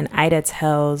journey. And Ida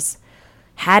tells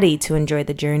Hattie to enjoy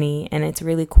the journey, and it's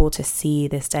really cool to see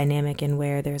this dynamic in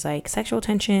where there's like sexual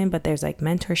tension, but there's like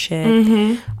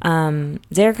mentorship.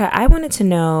 Zerica, I wanted to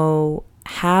know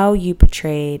how you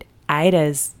portrayed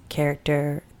Ida's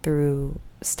character through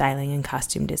styling and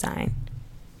costume design.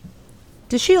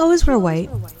 Does she always wear white?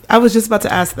 I was just about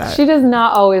to ask that. She does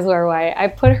not always wear white. I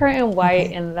put her in white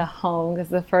in the home because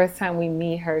the first time we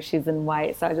meet her, she's in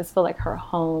white. So I just feel like her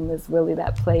home is really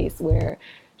that place where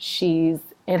she's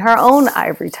in her own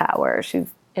ivory tower. She's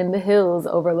in the hills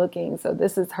overlooking. So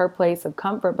this is her place of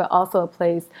comfort, but also a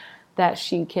place that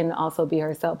she can also be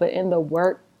herself. But in the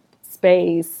work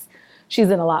space, she's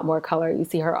in a lot more color. You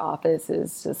see her office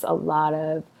is just a lot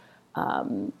of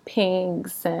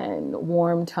pinks and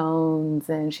warm tones,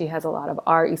 and she has a lot of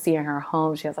art. You see in her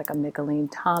home, she has like a Micheline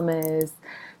Thomas.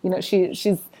 You know,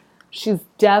 she's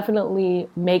definitely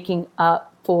making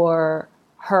up for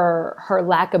her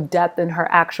lack of depth in her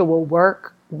actual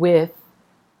work with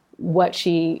what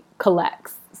she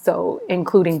collects. So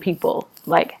including people,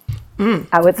 like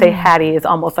I would say Hattie is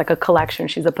almost like a collection.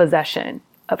 She's a possession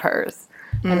of hers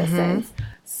in a sense.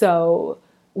 So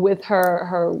with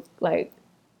her like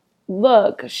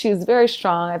look, she's very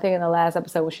strong. I think in the last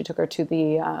episode when she took her to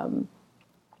the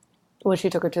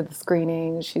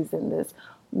screening, she's in this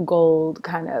gold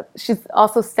kind of, she's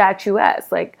also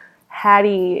statuesque. Like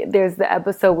Hattie, there's the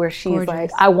episode where she's gorgeous.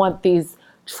 Like, I want these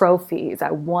trophies,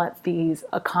 I want these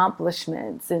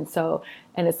accomplishments. And so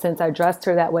in a sense I dressed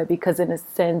her that way because in a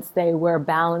sense they were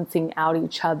balancing out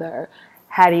each other.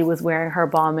 Hattie was wearing her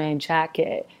Balmain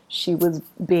jacket. She was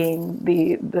being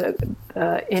the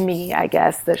Emmy, I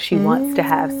guess, that she wants to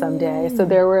have someday. So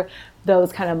there were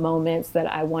those kind of moments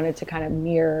that I wanted to kind of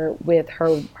mirror with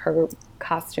her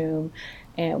costume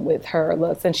and with her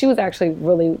looks. And she was actually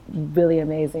really, really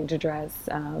amazing to dress.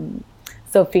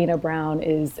 Sophina Brown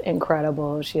is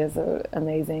incredible. She has an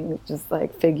amazing just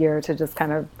like figure to just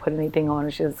kind of put anything on.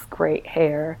 She has great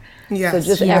hair. Yes. So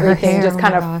just everything just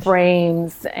kind of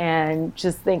frames, and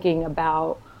just thinking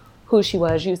about who she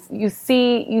was. You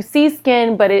see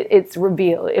skin, but it's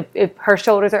revealed. If her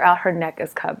shoulders are out, her neck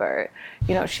is covered.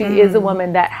 You know, she is a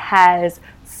woman that has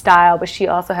style, but she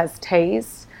also has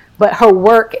taste. But her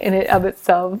work in it of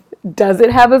itself doesn't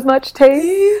have as much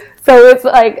taste. So it's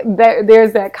like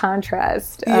there's that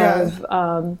contrast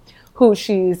of who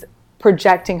she's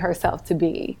projecting herself to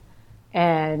be,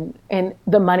 and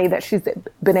the money that she's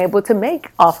been able to make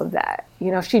off of that.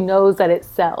 You know, she knows that it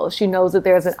sells. She knows that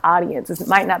there's an audience. It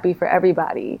might not be for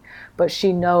everybody, but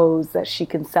she knows that she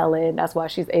can sell it. And that's why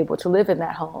she's able to live in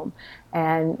that home.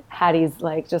 And Hattie's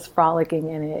like just frolicking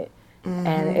in it.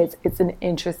 And it's an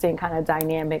interesting kind of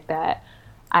dynamic that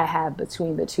I have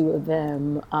between the two of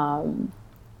them,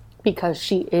 because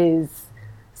she is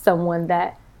someone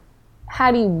that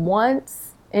Hattie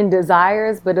wants and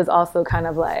desires, but is also kind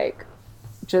of like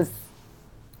just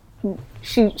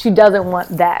she doesn't want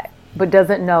that, but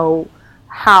doesn't know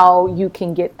how you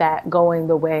can get that going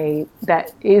the way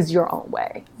that is your own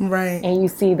way. Right. And you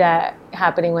see that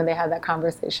happening when they have that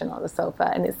conversation on the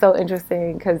sofa. And it's so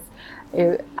interesting because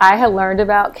I had learned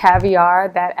about Caviar,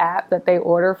 that app that they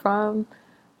order from,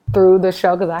 through the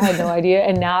show, because I had no idea.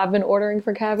 And now I've been ordering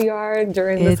for Caviar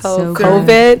during this whole COVID.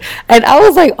 Good. And I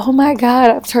was like, oh my God,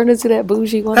 I've turned into that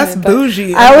bougie woman. That's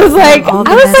bougie. I was like,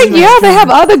 yeah, they have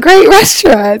all the great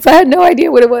restaurants. I had no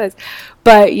idea what it was.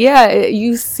 But yeah,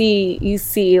 you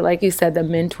see, like you said, the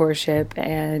mentorship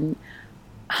and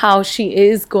how she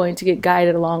is going to get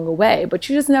guided along the way. But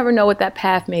you just never know what that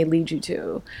path may lead you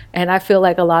to. And I feel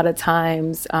like a lot of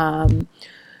times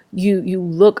you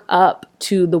look up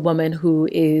to the woman who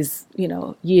is, you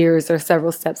know, years or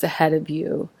several steps ahead of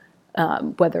you,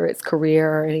 whether it's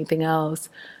career or anything else.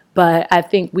 But I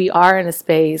think we are in a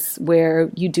space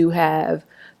where you do have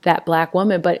that Black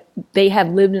woman, but they have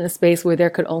lived in a space where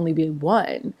there could only be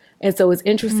one. And so it's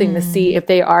interesting to see if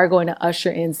they are going to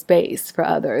usher in space for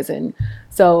others. And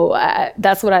so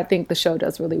that's what I think the show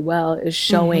does really well, is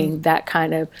showing that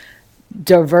kind of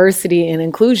diversity and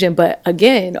inclusion. But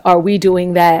again, are we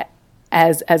doing that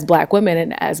as Black women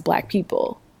and as Black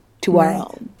people to our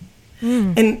own?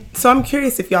 And so I'm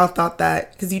curious if y'all thought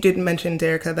that, because you did mention,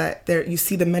 Derica, that there you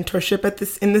see the mentorship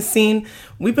in this scene.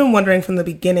 We've been wondering from the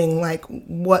beginning, like,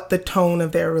 what the tone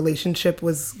of their relationship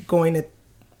was going to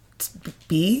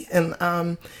be. And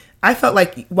I felt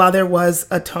like while there was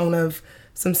a tone of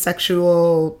some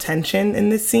sexual tension in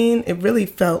this scene, it really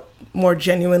felt more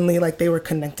genuinely like they were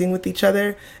connecting with each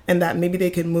other, and that maybe they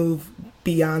could move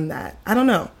beyond that. I don't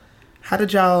know. How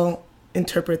did y'all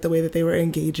interpret the way that they were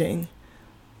engaging?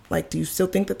 Like, do you still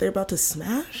think that they're about to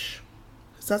smash?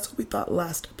 Because that's what we thought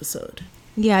last episode.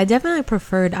 Yeah, I definitely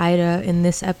preferred Ida in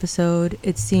this episode.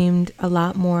 It seemed a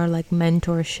lot more like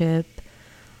mentorship.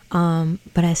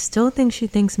 But I still think she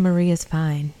thinks Marie is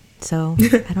fine. So,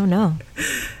 I don't know.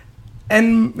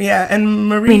 And Marie... I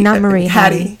mean, not Marie,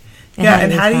 Hattie.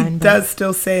 And Hattie does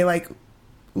still say, like,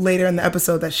 later in the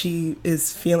episode that she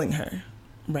is feeling her.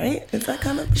 Right? Is that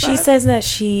kind of... She says that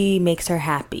she makes her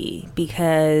happy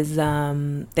because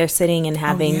they're sitting and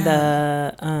having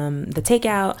the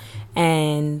takeout,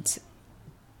 and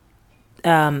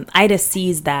Ida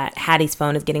sees that Hattie's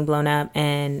phone is getting blown up,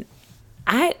 and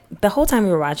the whole time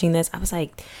we were watching this, I was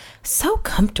like, so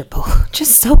comfortable,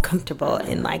 just so comfortable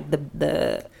in like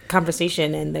the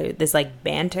conversation and this like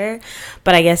banter.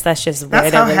 But I guess that's just where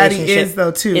that's how the Hattie relationship is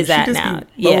though too. is She at just now.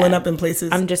 be blowing up in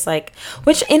places. I'm just like,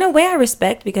 which in a way I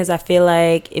respect, because I feel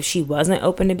like if she wasn't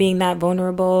open to being that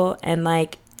vulnerable and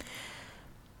like,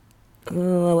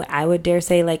 I would dare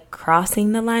say like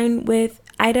crossing the line with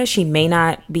Ida, she may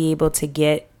not be able to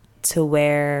get to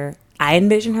where I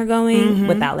envision her going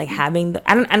without like having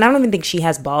I don't even think she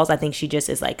has balls. I think she just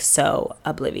is like so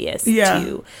oblivious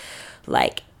to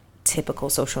like typical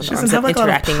social norms of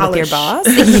interacting with your boss.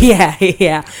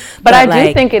 yeah. But I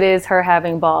do think it is her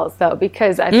having balls though,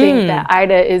 because I think that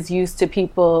Ida is used to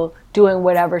people doing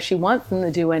whatever she wants them to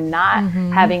do and not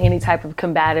having any type of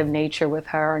combative nature with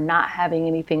her or not having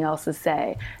anything else to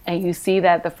say. And you see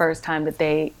that the first time that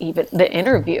they even the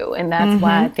interview, and that's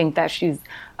why I think that she's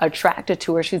attracted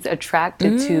to her. She's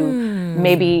attracted to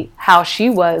maybe how she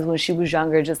was when she was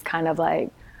younger, just kind of like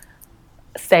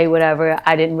say whatever.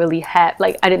 I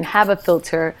didn't have a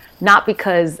filter, not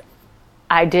because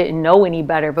I didn't know any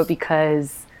better, but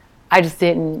because I just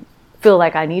didn't feel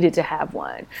like I needed to have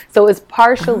one. So it's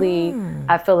partially,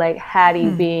 I feel like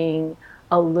Hattie being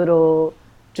a little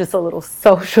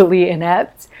socially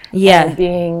inept and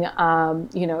being,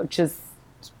 just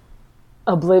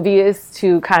oblivious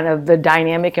to kind of the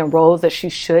dynamic and roles that she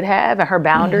should have and her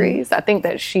boundaries. I think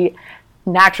that she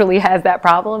naturally has that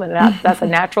problem, and that's a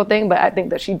natural thing, but I think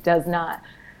that she does not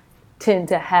tend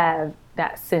to have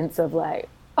that sense of like,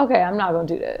 okay, I'm not going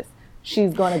to do this.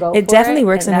 She's going to go it for definitely it,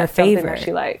 works in her favor. that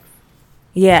she likes.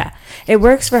 Yeah, it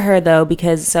works for her though,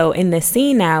 because so in this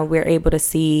scene now we're able to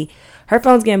see her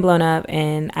phone's getting blown up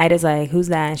and Ida's like, who's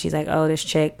that? And she's like, oh, this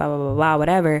chick, blah blah blah blah,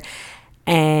 whatever.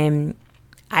 And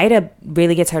Ida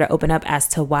really gets her to open up as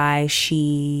to why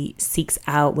she seeks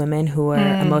out women who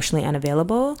are emotionally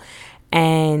unavailable.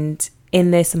 And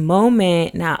in this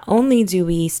moment, not only do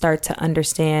we start to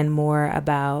understand more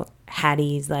about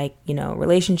Hattie's like,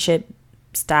 relationship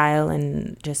style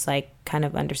and just like kind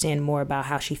of understand more about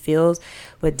how she feels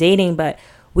with dating, but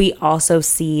we also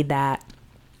see that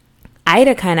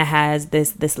Ida kind of has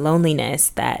this loneliness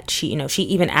that she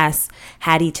even asks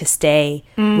Hattie to stay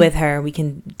with her. We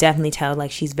can definitely tell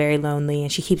like she's very lonely,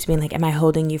 and she keeps being like, am I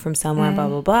holding you from someone, blah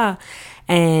blah blah.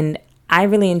 And I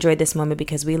really enjoyed this moment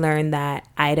because we learned that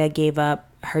Ida gave up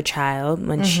her child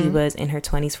when she was in her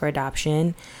 20s for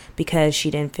adoption because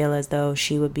she didn't feel as though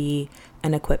she would be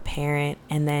an equipped parent,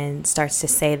 and then starts to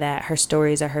say that her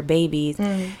stories are her babies.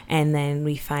 And then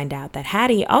we find out that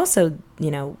Hattie also,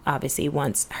 obviously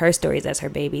wants her stories as her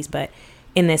babies. But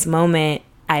in this moment,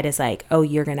 Ida's like, oh,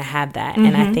 you're going to have that.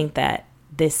 And I think that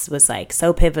this was like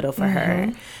so pivotal for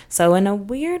her. So in a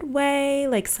weird way,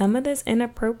 like some of this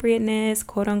inappropriateness,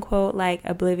 quote unquote, like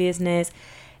obliviousness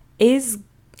is,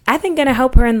 I think, going to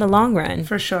help her in the long run.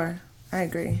 For sure. I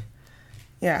agree.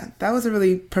 Yeah, that was a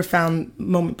really profound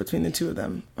moment between the two of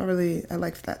them. I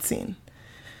liked that scene.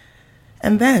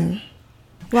 And then,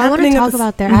 I want to talk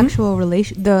about their actual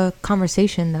the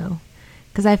conversation though,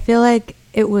 because I feel like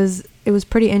it was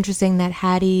pretty interesting that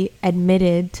Hattie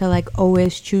admitted to like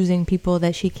always choosing people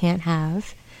that she can't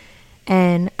have,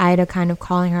 and Ida kind of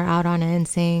calling her out on it and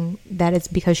saying that it's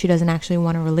because she doesn't actually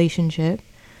want a relationship.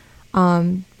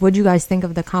 What'd you guys think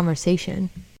of the conversation?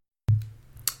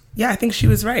 Yeah, I think she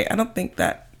was right. I don't think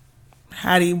that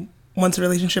Hattie wants a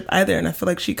relationship either. And I feel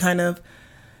like she kind of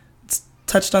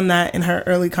touched on that in her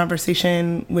early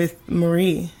conversation with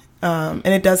Marie. And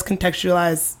it does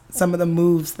contextualize some of the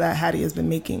moves that Hattie has been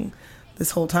making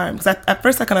this whole time. Because at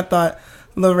first I kind of thought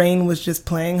Lorraine was just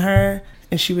playing her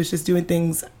and she was just doing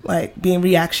things like being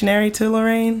reactionary to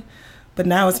Lorraine. But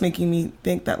now it's making me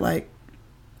think that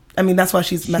that's why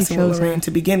she's messing with Lorraine to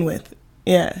begin with.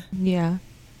 Yeah. Yeah.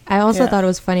 I also thought it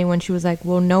was funny when she was like,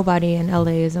 well, nobody in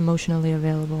LA is emotionally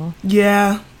available.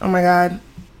 Yeah. Oh my God.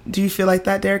 Do you feel like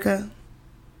that, Derica?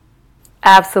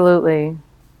 Absolutely.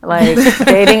 Like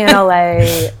dating in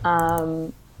LA,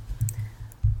 I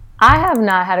have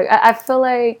not had I feel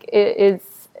like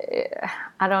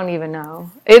I don't even know.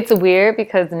 It's weird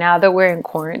because now that we're in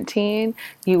quarantine,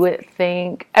 you would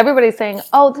think everybody's saying,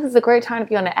 oh, this is a great time to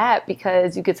be on the app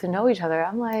because you get to know each other.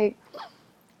 I'm like,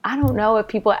 I don't know if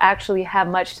people actually have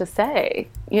much to say.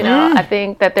 I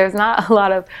think that there's not a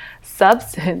lot of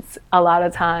substance a lot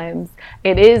of times.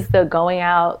 It is the going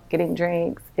out, getting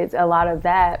drinks. It's a lot of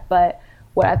that. But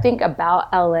what I think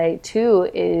about LA too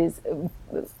is,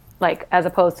 like, as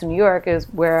opposed to New York, is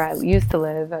where I used to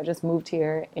live. I just moved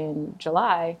here in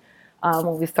July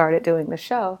when we started doing the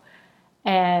show.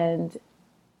 And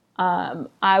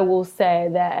I will say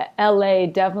that LA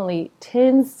definitely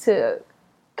tends to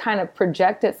kind of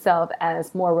project itself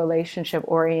as more relationship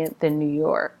oriented than New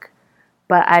York.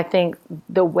 But I think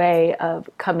the way of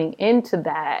coming into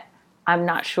that, I'm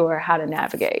not sure how to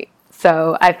navigate.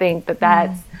 So I think that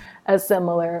that's a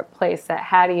similar place that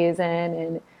Hattie is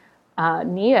in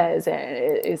and Nia is in.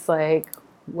 It's like,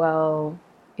 well,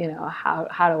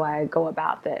 how do I go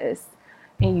about this?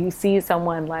 And you see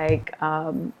someone like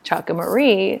Chuck and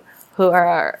Marie who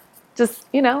are just,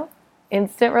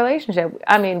 instant relationship.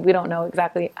 I mean, we don't know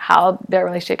exactly how their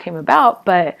relationship came about,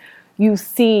 but you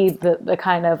see the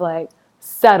kind of like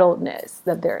settledness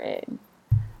that they're in.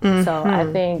 Mm-hmm. So I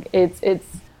think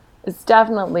it's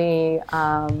definitely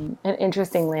an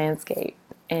interesting landscape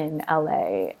in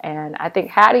LA. And I think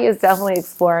Hattie is definitely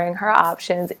exploring her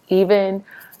options, even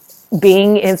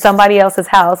being in somebody else's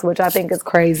house, which I think is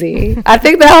crazy. I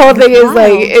think that whole thing is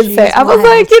like insane. I was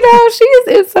like, she is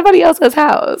in somebody else's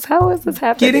house. How is this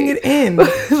happening? Getting it in.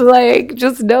 Like,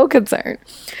 just no concern.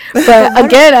 But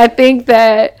again, I think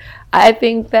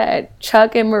that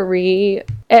Chuck and Marie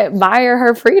admire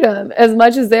her freedom as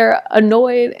much as they're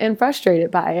annoyed and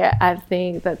frustrated by it. I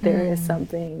think that there is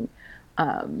something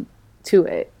to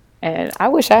it. And I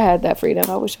wish I had that freedom.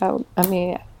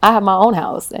 I have my own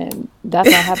house, and that's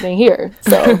not happening here.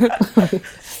 So,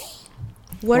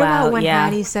 what about when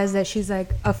Hattie says that she's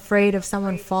like afraid of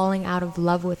someone falling out of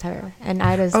love with her, and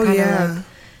Ida's kind of like,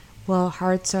 well,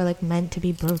 hearts are like meant to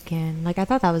be broken. Like, I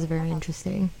thought that was very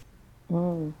interesting.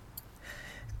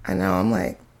 I know. I'm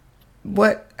like,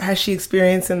 what has she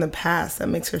experienced in the past that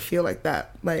makes her feel like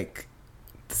that? Like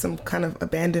some kind of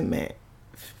abandonment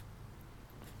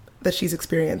that she's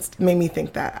experienced made me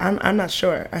think that. I'm not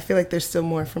sure. I feel like there's still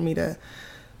more for me to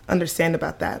understand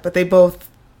about that. But they both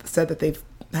said that they've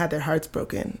had their hearts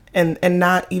broken, and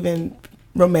not even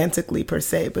romantically per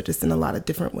se, but just in a lot of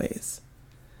different ways.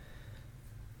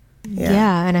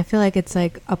 Yeah, and I feel like it's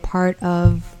like a part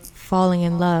of falling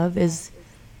in love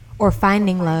or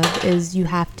finding love is you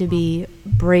have to be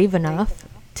brave enough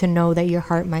to know that your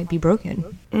heart might be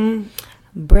broken.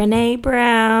 Brene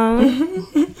Brown.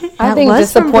 I think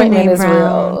disappointment is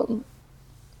real.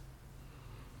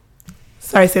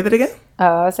 Sorry, say that again?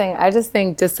 I was saying, I just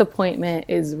think disappointment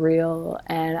is real,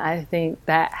 and I think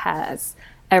that has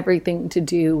everything to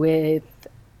do with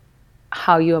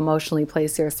how you emotionally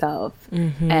place yourself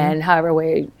and however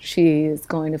way she is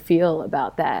going to feel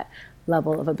about that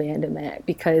level of abandonment,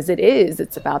 because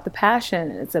it's about the passion,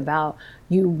 and it's about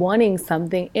you wanting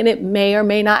something, and it may or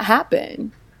may not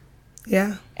happen.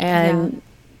 Yeah. And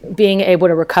being able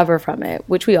to recover from it,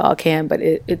 which we all can, but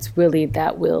it's really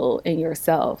that will in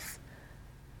yourself.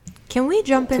 Can we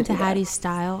jump into Hattie's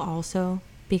style also?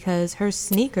 Because her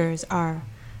sneakers are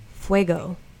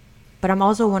fuego. But I'm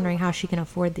also wondering how she can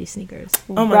afford these sneakers.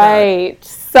 Oh my God.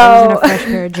 So I was in a fresh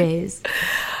pair of J's.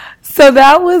 So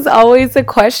that was always a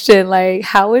question, like,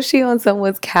 how was she on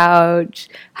someone's couch?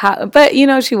 But,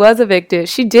 she was evicted.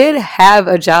 She did have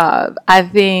a job. I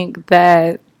think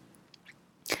that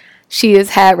she has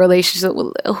had relationships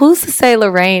with, who's to say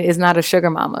Lorraine is not a sugar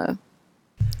mama?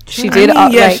 She did.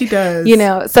 She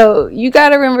does. So you got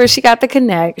to remember, she got the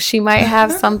connect. She might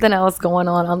have something else going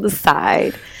on the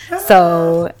side.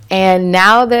 So, and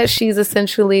now that she's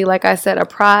essentially, like I said, a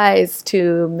prize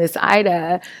to Miss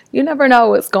Ida, you never know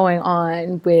what's going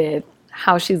on with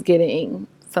how she's getting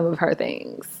some of her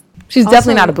things. She's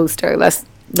definitely not a booster. Let's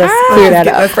clear that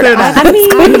up. I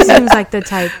mean, Ida seems like the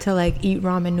type to like eat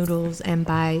ramen noodles and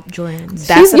buy Jordans.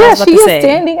 That's what I was about to say. She is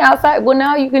standing outside. Well,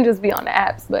 now you can just be on the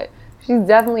apps, but she's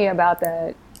definitely about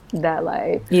that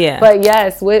life. Yeah. But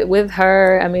yes, with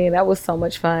her, I mean, that was so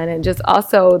much fun. And just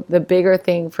also the bigger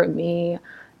thing for me,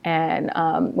 and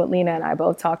what Lena and I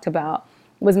both talked about,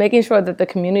 was making sure that the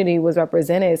community was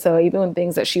represented. So even when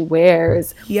things that she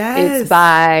wears, it's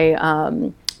by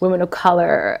women of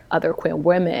color, other queer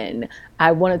women.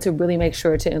 I wanted to really make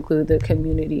sure to include the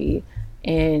community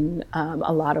in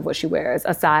a lot of what she wears,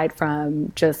 aside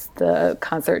from just the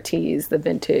concert tees, the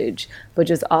vintage, but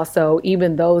just also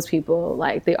even those people,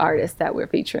 like the artists that we're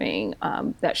featuring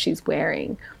that she's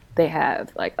wearing, they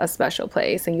have like a special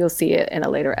place, and you'll see it in a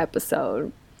later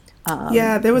episode.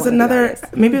 There was another,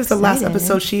 maybe it was the last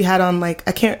episode she had on, like,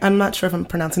 I'm not sure if I'm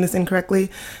pronouncing this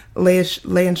incorrectly, Leigh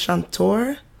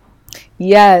Chantor.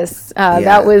 Yes,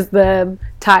 that was the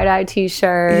tie-dye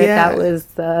t-shirt, that was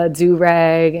the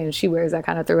do-rag, and she wears that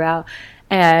kind of throughout.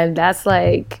 And that's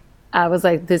like, I was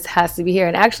like, this has to be here.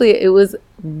 And actually, it was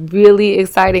really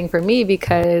exciting for me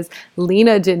because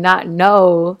Lena did not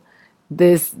know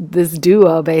this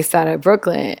duo based out of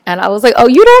Brooklyn. And I was like, oh,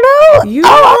 you don't know?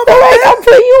 I'll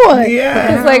put you on.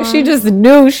 Yeah. It's like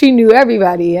she knew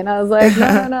everybody. And I was like,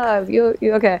 no,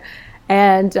 you okay.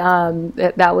 And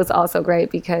that was also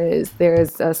great because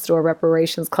there's a store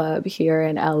reparations club here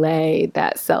in LA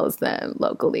that sells them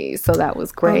locally. So that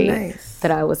was great. Nice.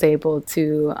 That I was able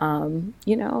to,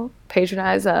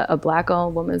 patronize a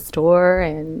Black-owned woman's store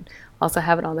and also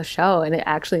have it on the show. And it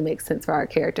actually makes sense for our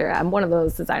character. I'm one of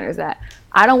those designers that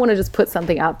I don't want to just put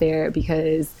something out there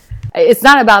because it's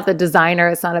not about the designer.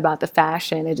 It's not about the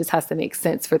fashion. It just has to make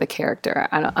sense for the character.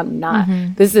 I'm not,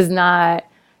 this is not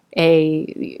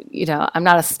I'm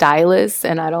not a stylist,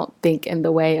 and I don't think in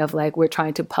the way of like we're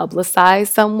trying to publicize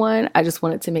someone. I just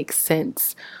want it to make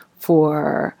sense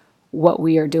for what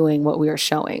we are doing, what we are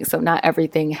showing. So not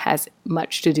everything has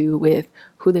much to do with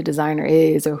who the designer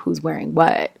is or who's wearing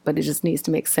what, but it just needs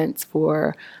to make sense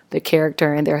for the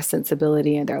character and their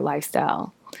sensibility and their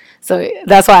lifestyle. So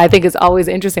that's why I think it's always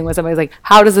interesting when somebody's like,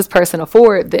 how does this person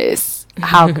afford this?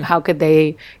 How could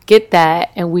they get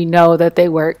that? And we know that they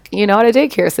work, at a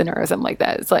daycare center or something like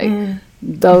that. It's like,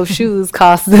 those shoes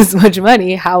cost this much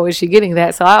money. How is she getting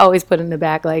that? So I always put in the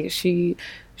back, like she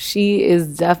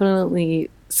is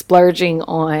definitely splurging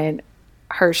on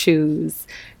her shoes,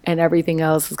 and everything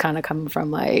else is kind of coming from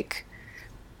like,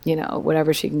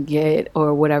 whatever she can get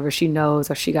or whatever she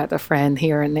knows, or she got the friend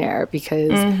here and there,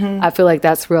 because I feel like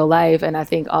that's real life. And I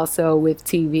think also with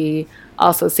TV,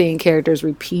 also seeing characters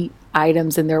repeat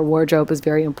items in their wardrobe is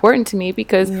very important to me,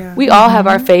 because we all have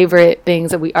our favorite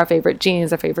things, our favorite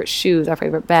jeans, our favorite shoes, our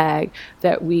favorite bag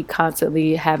that we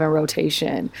constantly have in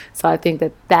rotation. So I think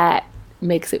that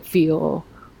makes it feel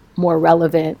more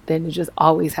relevant than to just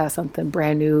always have something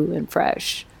brand new and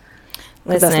fresh.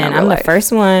 Listen, I'm the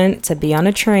first one to be on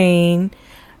a train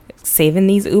saving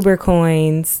these Uber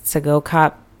coins to go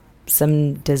cop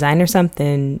some designer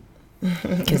something,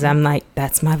 because I'm like,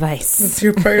 that's my vice. That's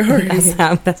your priority.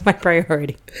 That's my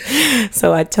priority.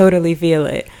 So I totally feel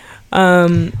it.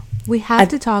 We have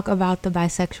to talk about the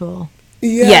bisexual.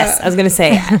 Yeah. Yes, I was going to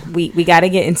say, we got to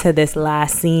get into this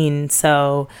last scene.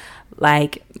 So,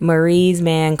 like, Marie's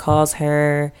man calls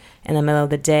her in the middle of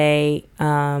the day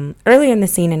earlier in the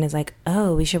scene and is like,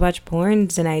 oh, we should watch porn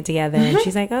tonight together. And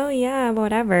she's like, oh yeah,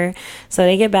 whatever. So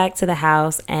they get back to the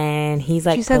house and he's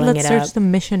like, she said, let's search the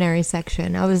missionary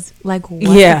section. I was like, what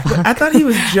the fuck? I thought he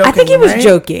was joking. I think he was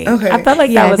joking. Okay. I felt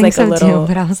like that was like a little too,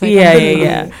 but I was like,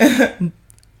 yeah.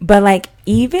 But like,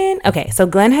 so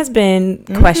Glenn has been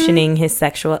questioning his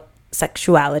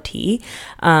sexuality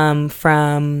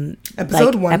from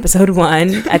episode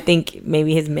one. I think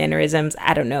maybe his mannerisms,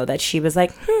 I don't know, that she was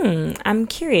like, I'm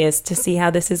curious to see how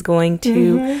this is going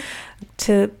to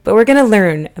but we're gonna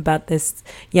learn about this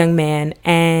young man.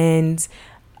 And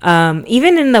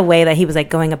even in the way that he was like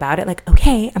going about it, like,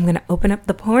 okay, I'm gonna open up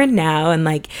the porn now, and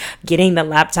like getting the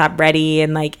laptop ready,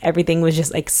 and like everything was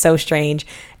just like so strange.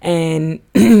 And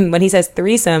when he says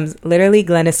threesomes, literally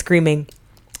Glenn is screaming,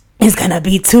 it's gonna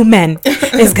be two men.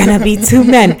 It's gonna be two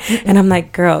men. And I'm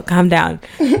like, girl, calm down.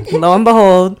 Lo and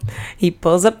behold, he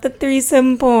pulls up the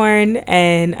threesome porn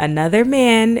and another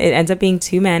man. It ends up being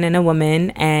two men and a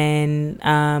woman. And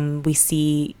we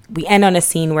end on a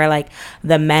scene where like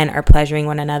the men are pleasuring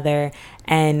one another,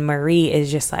 and Marie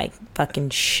is just like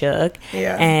fucking shook.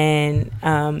 Yeah. And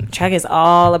Chuck is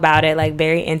all about it, like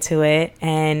very into it.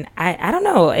 And I don't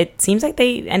know. It seems like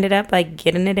they ended up like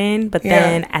getting it in, but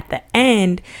then at the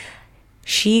end,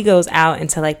 she goes out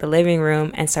into like the living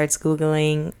room and starts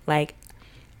Googling like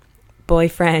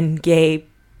boyfriend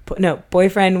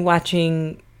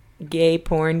watching gay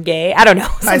porn, I don't know,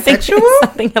 something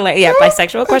like,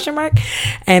 bisexual question mark.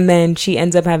 And then she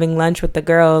ends up having lunch with the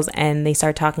girls, and they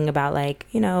start talking about like,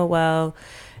 well,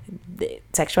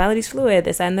 sexuality's fluid,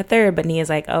 this, that, and the third. But Nia's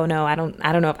like, oh no, I don't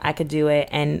know if I could do it.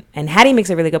 And Hattie makes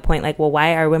a really good point, like, well,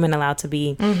 why are women allowed to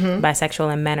be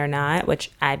bisexual and men are not,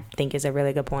 which I think is a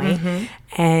really good point.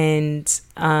 And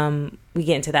we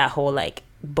get into that whole like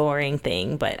boring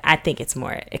thing, but I think it's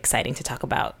more exciting to talk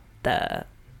about the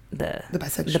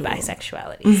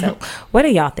bisexuality. So what do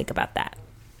y'all think about that?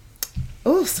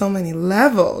 Oh, so many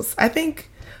levels. I think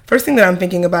first thing that I'm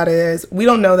thinking about is we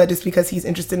don't know that just because he's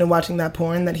interested in watching that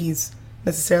porn that he's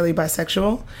necessarily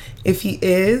bisexual. If he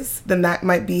is, then that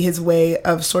might be his way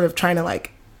of sort of trying to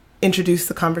like introduce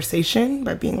the conversation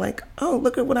by being like, oh,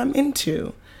 look at what I'm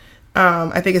into.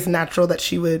 I think it's natural that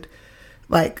she would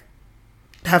like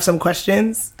have some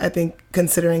questions. I think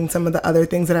considering some of the other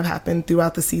things that have happened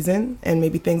throughout the season, and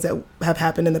maybe things that have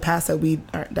happened in the past that we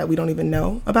don't even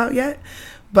know about yet.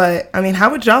 But I mean,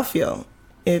 how would y'all feel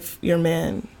if your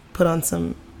man put on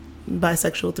some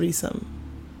bisexual threesome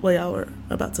while y'all were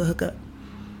about to hook up?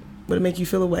 Would it make you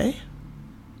feel away?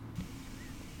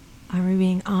 Are we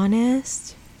being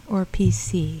honest or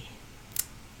PC?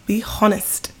 Be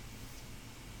honest.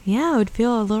 Yeah, I would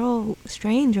feel a little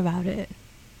strange about it.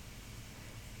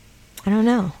 I don't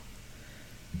know.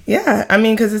 Yeah, I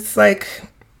mean, because it's like,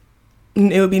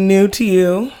 it would be new to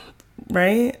you,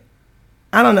 right?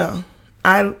 I don't know.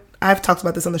 I've talked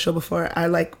about this on the show before. I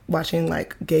like watching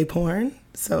like gay porn,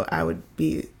 so I would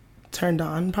be turned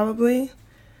on probably.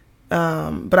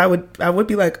 But I would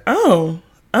be like, oh,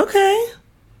 okay,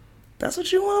 that's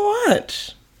what you want to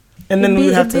watch, and then we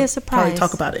would have to probably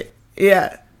talk about it.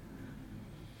 Yeah.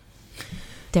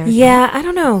 Derica. Yeah, I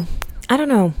don't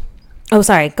know. Oh,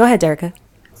 sorry. Go ahead, Derica.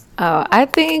 Oh, I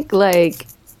think, like,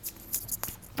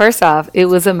 first off, it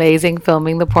was amazing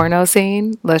filming the porno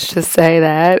scene. Let's just say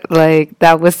that. Like,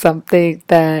 that was something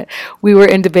that we were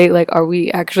in debate. Like, are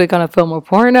we actually going to film a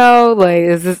porno? Like,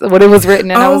 is this what it was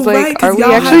written? And I was like, right, are we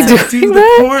y'all actually had to doing do the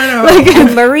that? porno.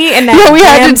 Like, Marie and that yeah, we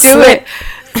had to do slip. it.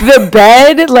 The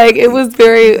bed, like, it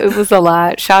was a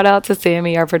lot. Shout out to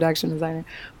Sammy, our production designer.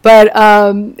 But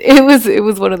it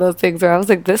was one of those things where I was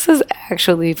like, this is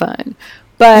actually fun.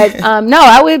 But no,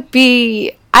 I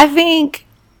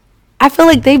feel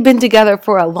like they've been together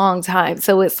for a long time.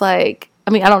 So it's like,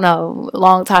 I mean, I don't know,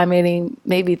 long time, meaning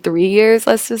maybe 3 years,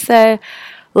 let's just say.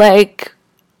 Like,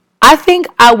 I think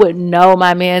I would know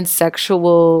my man's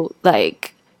sexual,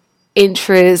 like,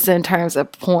 interest in terms of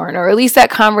porn, or at least that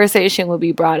conversation would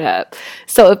be brought up.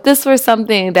 So if this were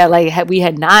something that like we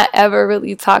had not ever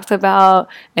really talked about,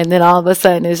 and then all of a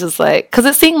sudden it's just like, because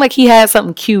it seemed like he had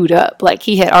something queued up, like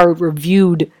he had already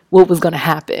reviewed what was going to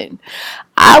happen,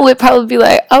 I would probably be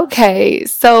like, okay,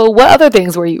 so what other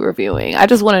things were you reviewing? I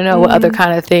just want to know what other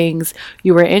kind of things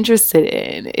you were interested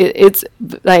in. It's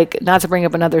like, not to bring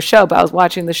up another show, but I was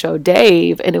watching the show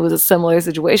Dave, and it was a similar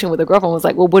situation where the girlfriend was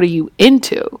like, well, what are you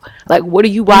into? Like, what are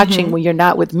you watching when you're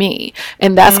not with me?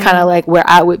 And that's kind of like where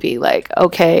I would be like,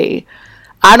 okay,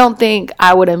 I don't think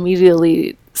I would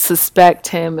immediately suspect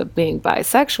him of being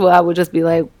bisexual. I would just be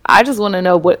like, I just want to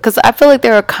know what, because I feel like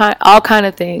there are all kind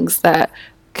of things that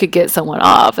could get someone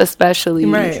off, especially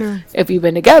if you've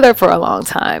been together for a long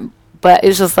time. But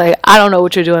it's just like, I don't know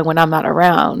what you're doing when I'm not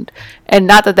around. And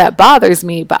not that that bothers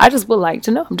me, but I just would like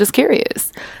to know. I'm just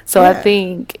curious. So I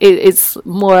think it's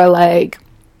more like,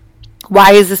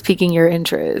 why is this piquing your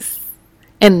interest?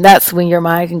 And that's when your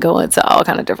mind can go into all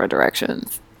kind of different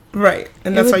directions. Right.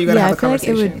 And that's why you got to have a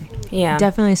conversation. Like it would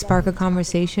definitely spark a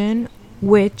conversation,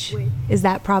 which is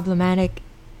that problematic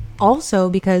also,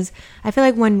 because I feel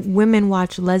like when women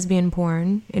watch lesbian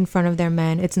porn in front of their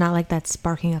men, it's not like that's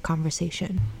sparking a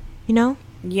conversation, you know?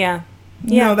 Yeah.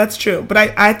 No, that's true. But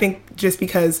I think just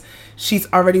because she's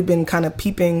already been kind of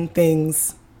peeping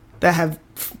things that have,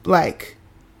 like,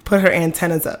 put her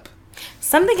antennas up.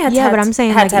 Something had but I'm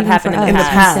saying had like, to have happened in the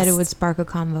past. Said it would spark a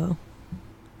convo.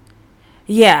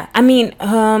 Yeah, I mean,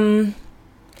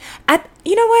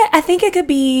 you know what? I think it could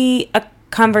be a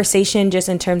conversation just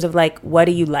in terms of like, what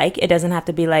do you like? It doesn't have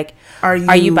to be like, are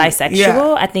you bisexual?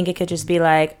 Yeah. I think it could just be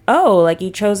like, oh, like you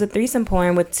chose a threesome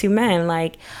porn with two men,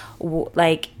 like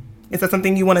is that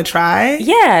something you want to try?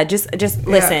 Yeah, just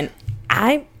listen.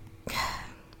 All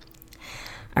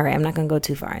right, I'm not gonna go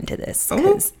too far into this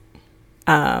because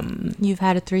you've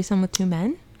had a threesome with two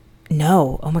men.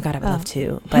 No. Oh my God, I would love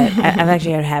to. But I've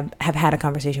actually have had a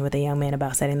conversation with a young man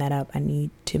about setting that up. I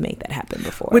need to make that happen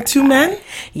before. With two men?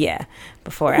 Yeah.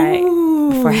 Before I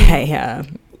move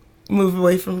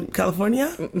away from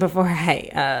California? Before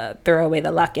I throw away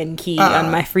the lock and key on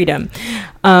my freedom.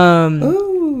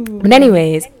 But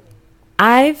anyways,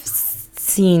 I've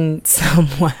seen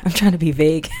someone, I'm trying to be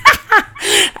vague.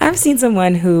 I've seen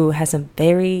someone who has some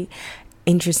very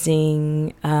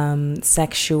interesting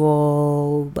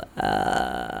sexual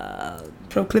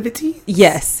proclivity.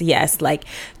 Yes, like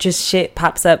just shit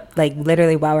pops up like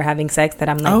literally while we're having sex that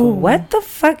I'm like, what the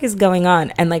fuck is going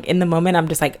on? And like in the moment I'm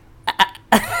just like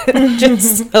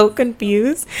just so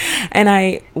confused, and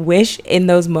I wish in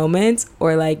those moments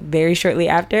or like very shortly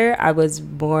after I was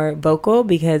more vocal,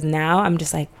 because now I'm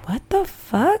just like, what the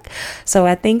fuck? So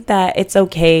I think that it's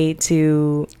okay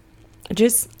to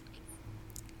just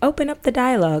open up the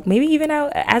dialogue, maybe even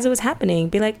out as it was happening,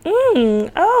 be like,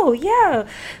 oh yeah,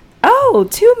 oh,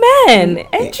 two men,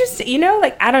 interesting, you know,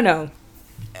 like, I don't know.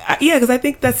 Yeah, because I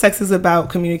think that sex is about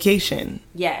communication.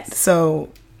 Yes. So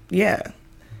yeah,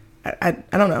 I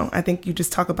don't know, I think you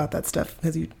just talk about that stuff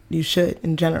because you should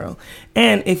in general.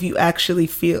 And if you actually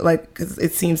feel like, because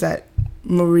it seems that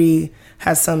Marie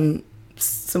has some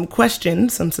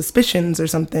questions, some suspicions or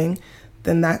something,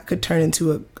 then that could turn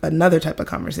into another type of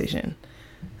conversation.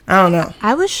 I don't know.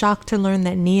 I was shocked to learn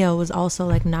that Nia was also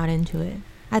like not into it.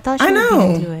 I thought she would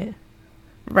be into it.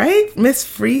 Right? Miss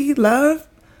Free Love?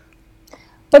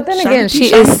 But then again, Shanti,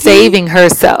 she is saving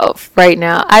herself right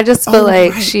now. I just feel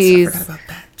like right. I forgot about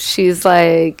that. she's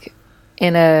like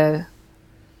in a,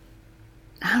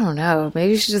 I don't know,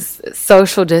 maybe she's just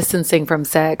social distancing from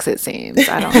sex, it seems.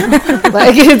 I don't know.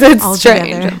 Like, it's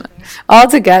strange.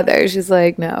 Altogether. She's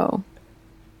like, no.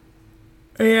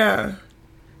 Yeah.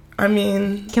 I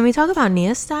mean... Can we talk about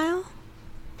Nia's style?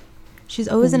 She's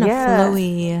always in a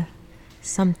flowy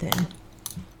something.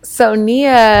 So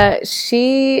Nia,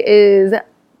 she is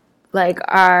like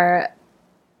our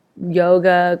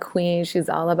yoga queen. She's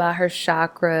all about her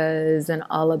chakras and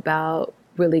all about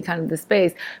really kind of the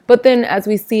space. But then as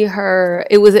we see her,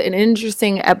 it was an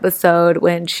interesting episode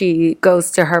when she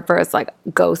goes to her first like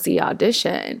go see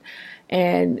audition,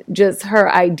 and just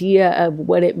her idea of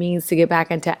what it means to get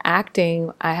back into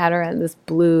acting. I had her in this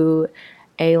blue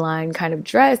A-line kind of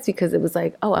dress because it was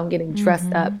like, oh, I'm getting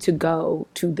dressed up to go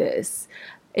to this.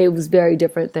 It was very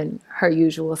different than her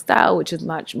usual style, which is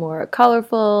much more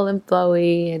colorful and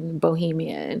flowy and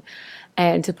bohemian.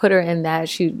 And to put her in that,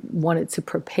 she wanted to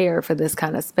prepare for this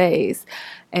kind of space.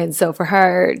 And so for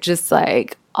her, just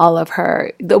like all of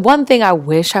her, the one thing I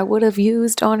wish I would have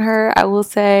used on her, I will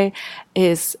say,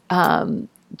 is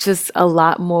just a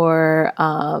lot more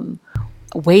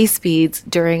waist beads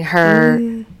during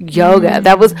her yoga.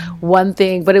 That was one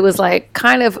thing, but it was like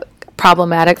kind of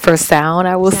problematic for sound,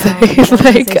 I will say.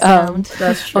 Like,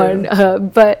 that's true.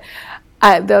 But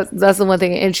that's the one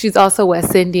thing. And she's also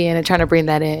West Indian and trying to bring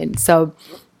that in. So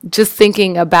just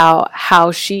thinking about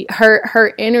how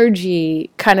her energy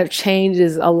kind of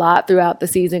changes a lot throughout the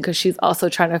season, because she's also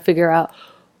trying to figure out,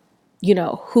 you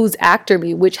know, who's Actor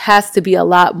Me, which has to be a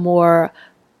lot more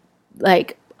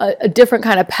like a different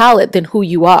kind of palette than who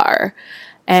you are,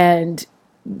 and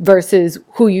versus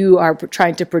who you are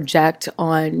trying to project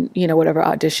on, you know, whatever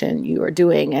audition you are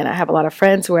doing. And I have a lot of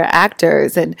friends who are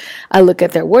actors, and I look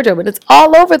at their wardrobe and it's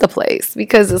all over the place,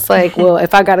 because it's like, well,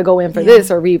 if I got to go in for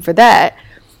this or read for that.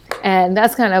 And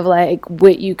that's kind of like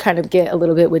what you kind of get a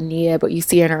little bit with Nia, but you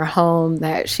see in her home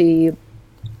that she, you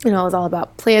know, is all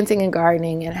about planting and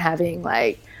gardening and having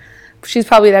like, she's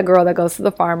probably that girl that goes to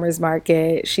the farmer's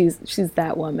market. She's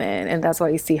that woman. And that's why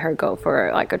you see her go for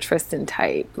like a Tristan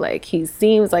type. Like, he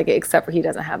seems like it, except for he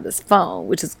doesn't have this phone,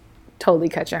 which is totally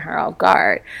catching her off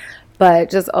guard.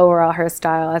 But just overall, her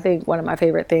style, I think one of my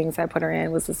favorite things I put her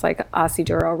in was this like Aussie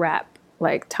Duro wrap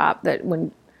like top that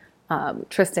when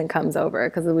Tristan comes over,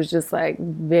 because it was just like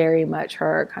very much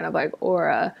her kind of like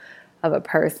aura of a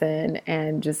person,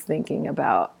 and just thinking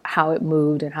about how it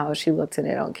moved and how she looked in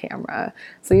it on camera.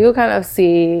 So you'll kind of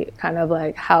see kind of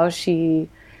like how she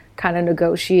kind of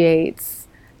negotiates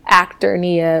actor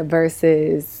Nia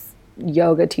versus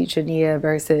yoga teacher Nia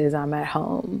versus I'm at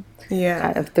home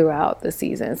kind of throughout the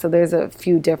season. So there's a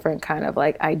few different kind of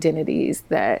like identities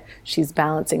that she's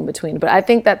balancing between. But I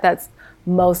think that that's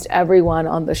most everyone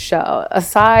on the show,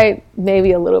 aside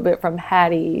maybe a little bit from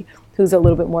Hattie, who's a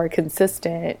little bit more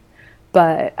consistent.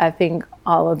 But I think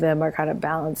all of them are kind of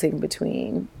balancing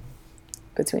between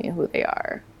who they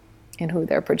are and who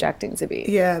they're projecting to be.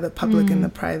 Yeah, the public and the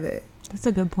private. That's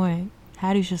a good point.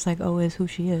 Hattie's just like always who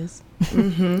she is.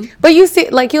 But you see,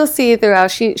 like you'll see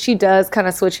throughout, she does kind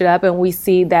of switch it up, and we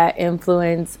see that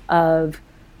influence of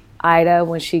Ida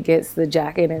when she gets the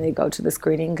jacket and they go to the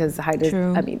screening, because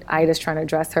Ida's trying to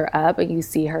dress her up, and you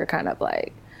see her kind of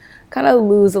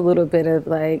lose a little bit of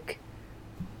like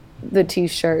the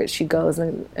t-shirt. She goes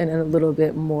in a little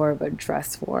bit more of a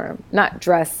dress form, not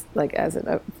dress like as in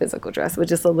a physical dress, but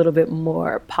just a little bit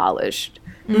more polished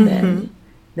than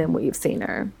we've seen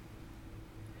her.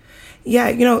 Yeah,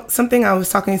 you know, something I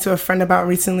was talking to a friend about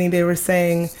recently, they were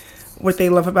saying what they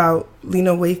love about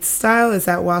Lena Waithe's style is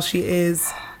that while she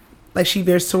is like, she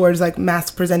veers towards like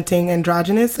mask presenting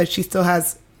androgynous, like she still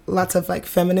has lots of like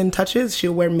feminine touches.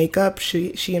 She'll wear makeup.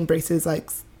 She embraces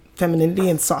like femininity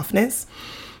and softness.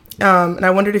 And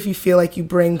I wondered if you feel like you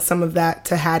bring some of that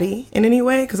to Hattie in any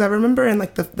way, because I remember in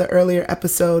like the earlier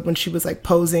episode when she was like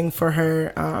posing for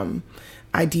her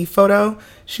ID photo,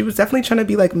 she was definitely trying to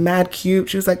be like mad cute.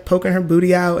 She was like poking her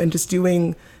booty out and just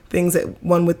doing things that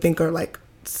one would think are like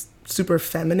super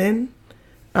feminine.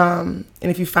 And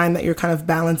if you find that you're kind of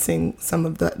balancing some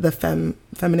of the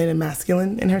feminine and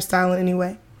masculine in her style in any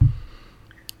way.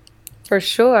 For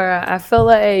sure. I feel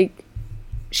like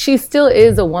she still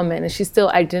is a woman, and she still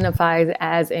identifies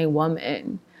as a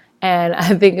woman. And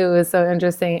I think it was so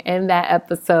interesting in that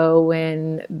episode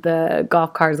when the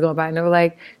golf carts go by and they were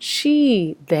like,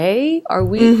 they, are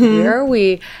we, where are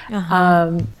we?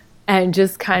 And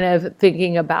just kind of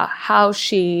thinking about how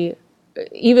she,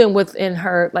 even within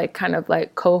her like kind of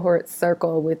like cohort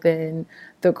circle within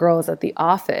the girls at the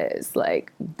office.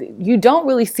 Like, you don't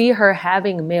really see her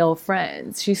having male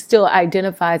friends. She still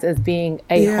identifies as being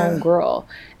a homegirl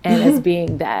and as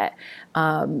being that.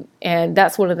 And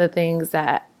that's one of the things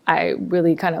that I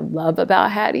really kind of love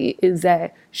about Hattie, is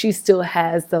that she still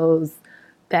has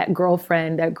that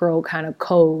girlfriend, that girl kind of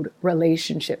code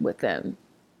relationship with them.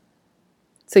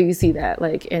 So you see that,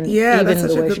 like, in even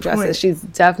the way she dresses. Point. She's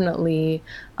definitely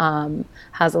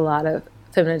has a lot of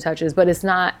feminine touches, but it's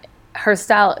not, her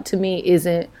style to me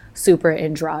isn't super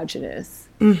androgynous.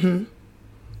 Mm-hmm.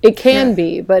 It can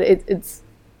be, but it's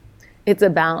a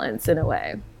balance in a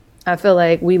way. I feel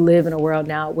like we live in a world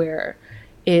now where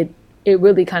it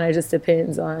really kind of just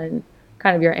depends on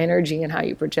kind of your energy and how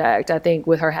you project. I think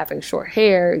with her having short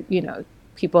hair, you know,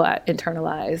 people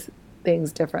internalize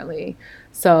things differently.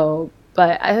 So,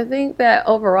 but I think that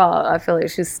overall, I feel like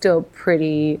she's still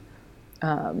pretty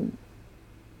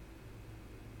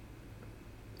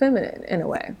feminine in a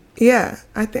way. Yeah,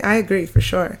 I agree for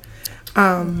sure.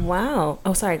 Wow.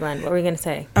 Oh, sorry, Glenn. What were you going to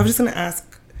say? I was just going to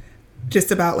ask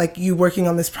just about like you working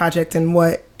on this project and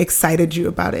what excited you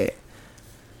about it,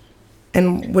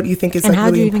 and what you think is like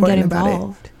really important about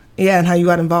it. Yeah, and how you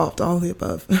got involved. All of the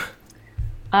above.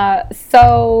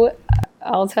 So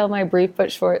I'll tell my brief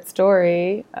but short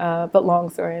story, but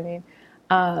long story. I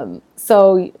mean,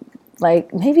 so.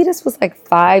 Like, maybe this was like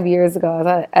 5 years ago. I was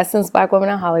at Essence Black Women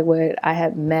in Hollywood. I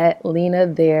had met Lena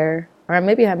there, or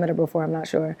maybe I had met her before, I'm not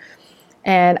sure.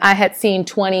 And I had seen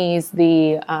 20s,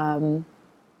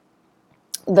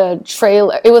 the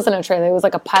trailer. It wasn't a trailer. It was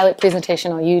like a pilot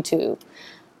presentation on YouTube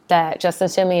that Justin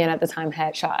Simeon at the time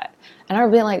had shot. And I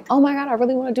was being like, oh my God, I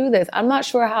really want to do this. I'm not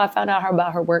sure how I found out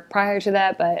about her work prior to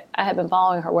that, but I had been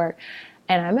following her work.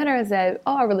 And I met her and said,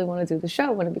 oh, I really want to do the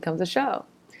show when it becomes a show.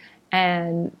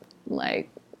 And like,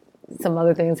 some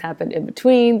other things happened in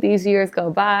between. These years go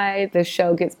by. The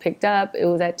show gets picked up. It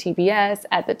was at TBS.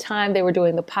 At the time, they were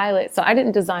doing the pilot. So I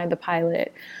didn't design the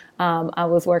pilot. I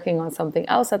was working on something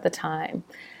else at the time.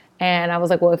 And I was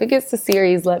like, well, if it gets to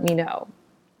series, let me know.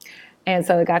 And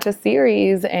so it got to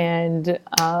series and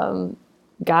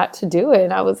got to do it.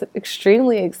 And I was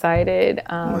extremely excited.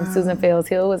 Wow. Susan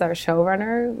Fales-Hill was our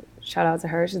showrunner. Shout out to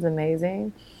her. She's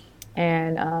amazing.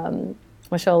 And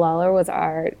Michelle Lawler was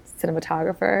our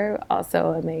cinematographer,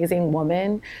 also amazing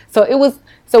woman. So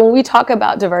when we talk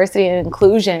about diversity and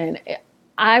inclusion,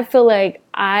 I feel like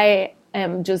I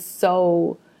am just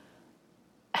so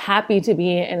happy to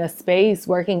be in a space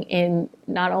working in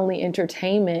not only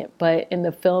entertainment, but in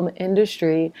the film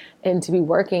industry, and to be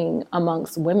working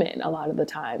amongst women a lot of the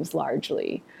times,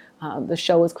 largely. The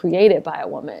show was created by a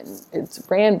woman. It's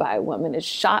ran by a woman. It's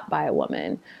shot by a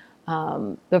woman.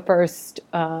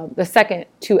 The second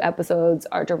 2 episodes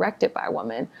are directed by a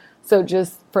woman. So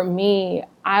just for me,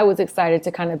 I was excited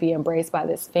to kind of be embraced by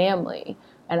this family.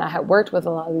 And I had worked with a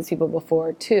lot of these people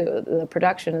before too. The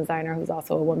production designer, who's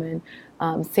also a woman,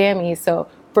 Sammy. So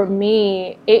for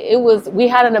me, we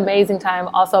had an amazing time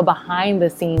also behind the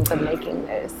scenes of making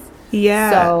this.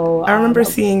 Yeah. So I remember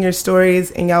seeing your stories,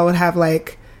 and y'all would have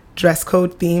like dress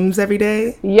code themes every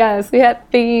day. Yes, we had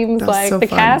themes. That's like so the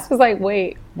fun. Cast was like,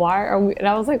 wait, why are we? And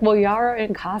I was like, well, y'all are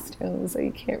in costumes, so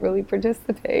you can't really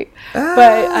participate.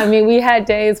 But I mean, we had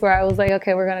days where I was like,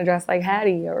 okay, we're gonna dress like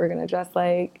Hattie, or we're gonna dress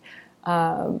like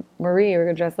Marie, or we're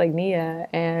gonna dress like Nia.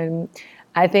 And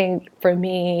I think for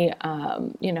me,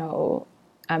 you know,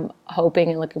 I'm hoping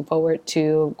and looking forward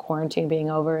to quarantine being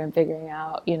over and figuring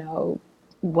out, you know,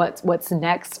 what's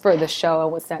next for the show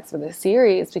and what's next for the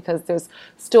series, because there's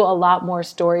still a lot more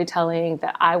storytelling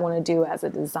that I want to do as a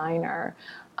designer,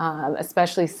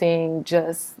 especially seeing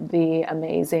just the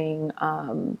amazing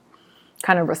kind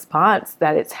of response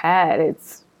that it's had.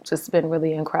 It's just been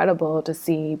really incredible to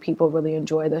see people really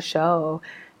enjoy the show,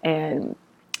 and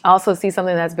also see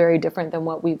something that's very different than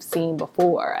what we've seen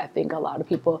before. I think a lot of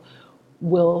people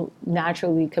will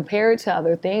naturally compare it to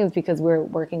other things because we're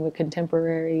working with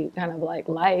contemporary kind of like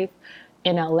life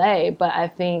in LA. But I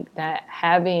think that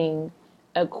having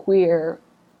a queer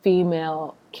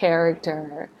female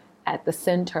character at the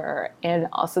center, and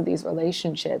also these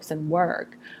relationships and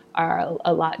work, are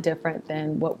a lot different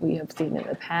than what we have seen in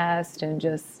the past. And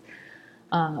just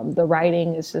the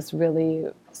writing is just really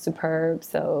superb.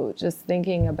 So just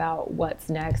thinking about what's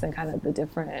next and kind of the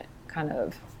different kind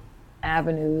of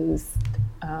avenues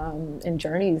and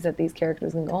journeys that these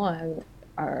characters can go on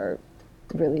are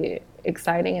really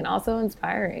exciting and also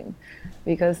inspiring,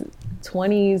 because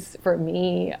 20s for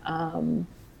me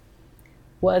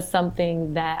was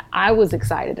something that I was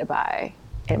excited by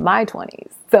in my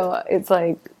 20s. So it's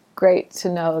like great to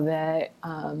know that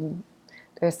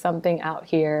there's something out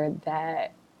here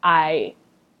that I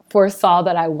foresaw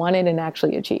that I wanted and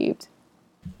actually achieved.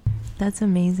 That's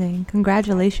amazing.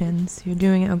 Congratulations. You're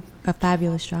doing a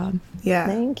fabulous job. Yeah.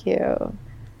 Thank you.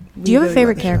 Do you have a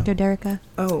favorite character, Derica?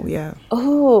 Oh, yeah.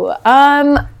 Oh,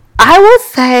 I will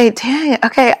say, dang,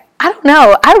 okay, I don't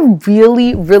know. I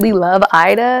really, really love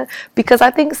Ida because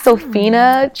I think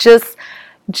Sofina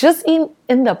just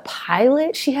in the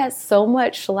pilot, she has so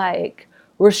much like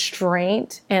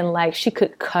restraint and like she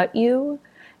could cut you.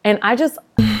 And I just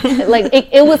like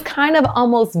it was kind of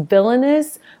almost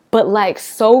villainous, but like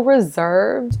so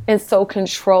reserved and so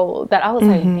controlled that I was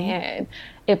like, man,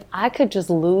 if I could just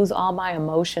lose all my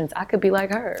emotions, I could be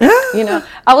like her. You know,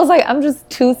 I was like, I'm just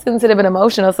too sensitive and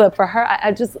emotional. So for her,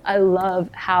 I love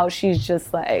how she's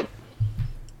just like,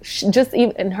 just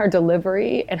even in her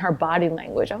delivery and her body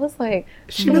language. I was like,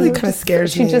 she really kind of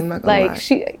scares me. Just like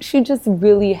she just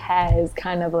really has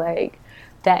kind of like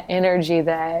that energy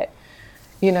that,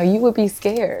 you know, you would be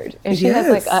scared. And she has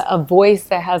like a voice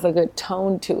that has a good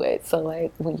tone to it. So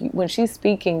like when she's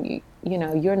speaking, you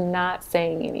know, you're not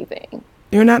saying anything.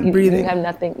 You're not breathing. You have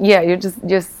nothing. Yeah, you're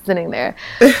just sitting there.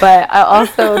 But I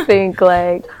also think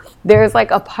like there's like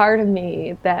a part of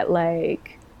me that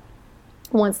like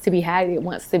wants to be Hattie,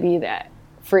 wants to be that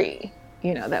free,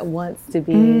 you know, that wants to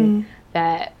be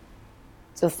that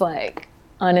just like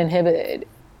uninhibited.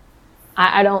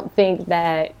 I don't think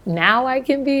that now I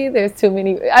can be. There's too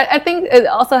many. I think it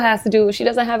also has to do with she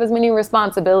doesn't have as many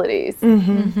responsibilities.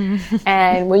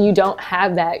 And when you don't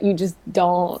have that, you just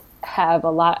don't have a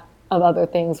lot of other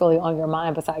things really on your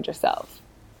mind besides yourself.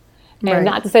 And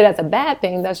not to say that's a bad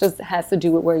thing. That just has to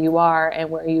do with where you are and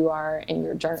where you are in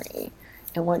your journey.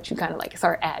 And once you kind of like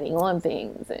start adding on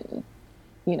things and,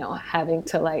 you know, having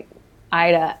to like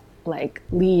Ida like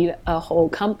lead a whole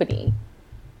company.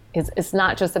 It's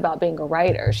not just about being a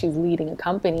writer. She's leading a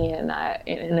company, and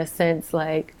in a sense,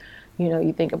 like, you know,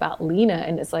 you think about Lena,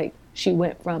 and it's like she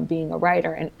went from being a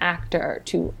writer, an actor,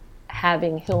 to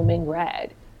having Hillman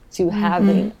Red, to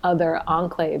having other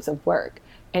enclaves of work,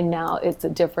 and now it's a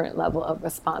different level of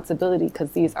responsibility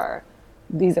because these are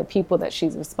people that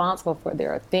she's responsible for.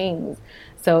 There are things,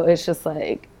 so it's just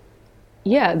like,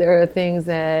 yeah, there are things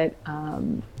that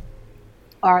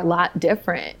are a lot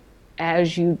different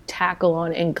as you tackle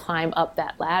on and climb up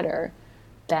that ladder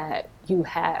that you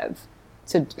have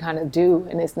to kind of do.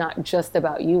 And it's not just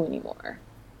about you anymore.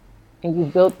 And you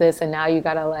built this and now you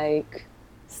gotta like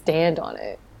stand on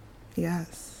it.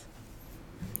 Yes.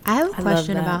 I have a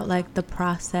question about like the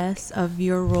process of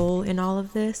your role in all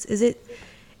of this. Is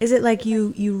it like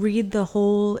you read the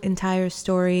whole entire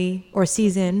story or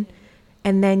season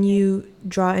and then you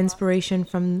draw inspiration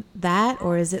from that?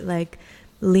 Or is it like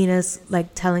Lena's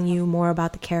like telling you more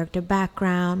about the character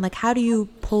background? Like, how do you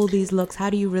pull these looks? How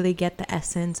do you really get the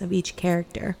essence of each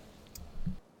character?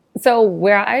 So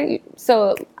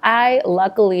I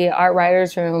luckily, our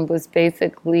writer's room was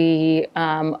basically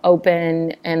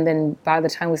open, and then by the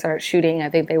time we started shooting, I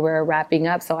think they were wrapping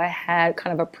up. So I had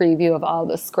kind of a preview of all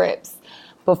the scripts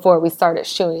before we started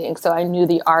shooting. So I knew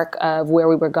the arc of where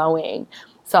we were going.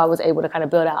 So I was able to kind of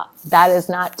build out. That is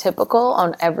not typical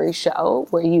on every show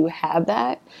where you have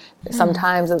that.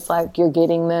 Sometimes it's like you're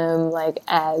getting them like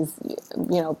as,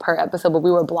 you know, per episode, but we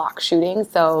were block shooting.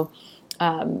 So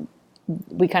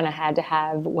we kind of had to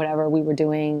have whatever we were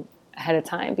doing ahead of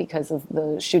time because of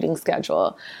the shooting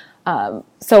schedule.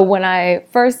 So when I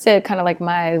first did kind of like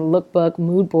my lookbook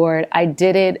mood board, I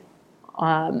did it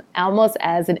almost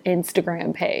as an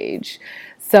Instagram page.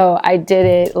 So I did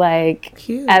it like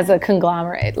Cute. As a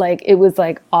conglomerate. Like it was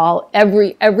like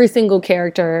every single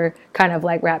character kind of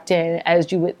like wrapped in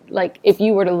as you would like if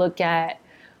you were to look at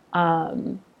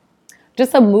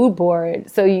just a mood board.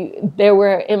 So there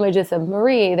were images of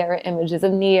Marie, there were images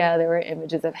of Nia, there were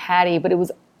images of Hattie, but it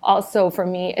was also for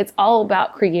me, it's all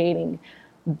about creating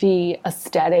the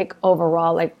aesthetic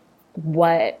overall, like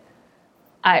what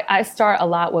I start a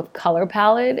lot with color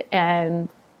palette, and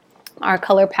our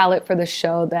color palette for the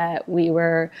show that we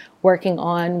were working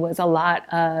on was a lot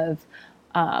of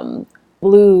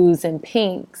blues and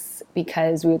pinks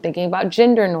because we were thinking about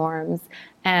gender norms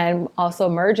and also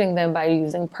merging them by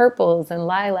using purples and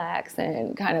lilacs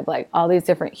and kind of like all these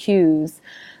different hues.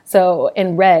 So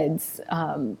in reds,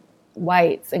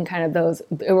 whites, and kind of those,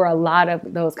 there were a lot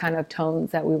of those kind of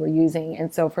tones that we were using.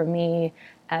 And so for me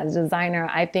as a designer,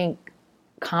 I think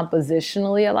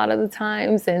compositionally a lot of the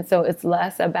times. And so it's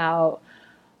less about,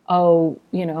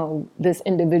 this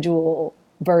individual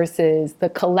versus the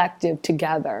collective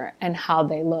together and how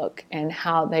they look and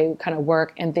how they kind of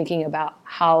work, and thinking about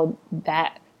how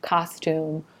that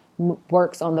costume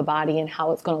works on the body and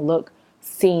how it's going to look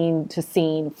scene to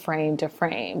scene, frame to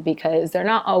frame, because they're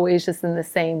not always just in the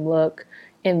same look,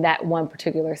 in that one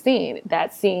particular scene.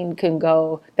 That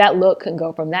look can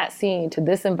go from that scene to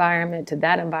this environment to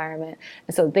that environment.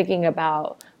 And so thinking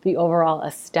about the overall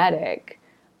aesthetic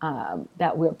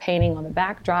that we're painting on the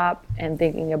backdrop and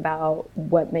thinking about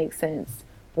what makes sense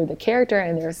for the character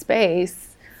and their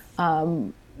space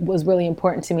was really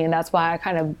important to me. And that's why I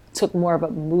kind of took more of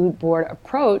a mood board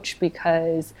approach,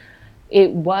 because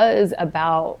it was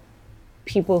about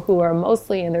people who are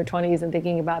mostly in their 20s and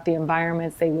thinking about the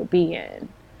environments they would be in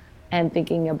and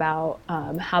thinking about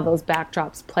how those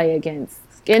backdrops play against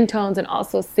skin tones, and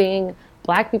also seeing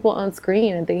Black people on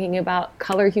screen and thinking about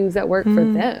color hues that work for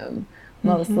them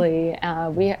mostly.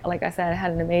 We, like I said,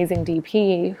 had an amazing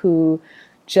DP who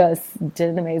just did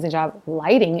an amazing job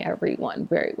lighting everyone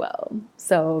very well.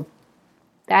 So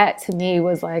that to me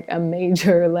was like a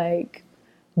major like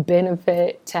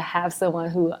benefit, to have someone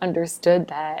who understood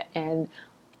that, and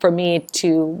for me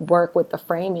to work with the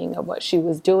framing of what she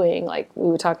was doing. Like we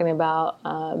were talking about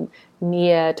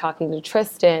Nia talking to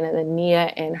Tristan, and then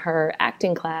Nia in her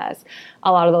acting class.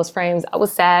 A lot of those frames, I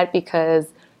was sad because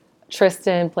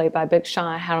Tristan, played by Big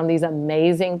Sean, had on these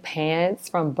amazing pants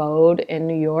from Bode in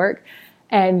New York,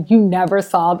 and you never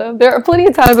saw them. There are plenty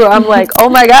of times where I'm like, oh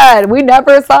my God, we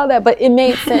never saw that, but it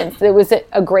made sense. There was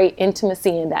a great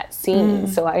intimacy in that scene,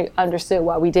 so I understood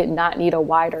why we did not need a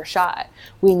wider shot.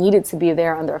 We needed to be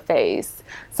there on their face.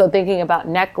 So thinking about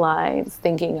necklines,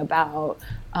 thinking about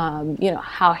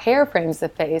how hair frames the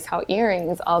face, how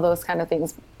earrings, all those kind of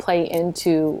things play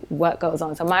into what goes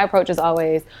on. So my approach is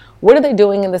always, what are they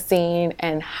doing in the scene,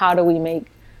 and how do we make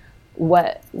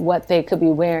what they could be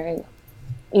wearing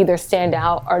either stand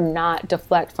out or not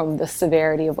deflect from the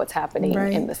severity of what's happening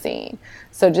in the scene.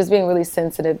 So just being really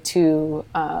sensitive to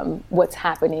what's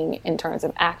happening in terms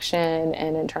of action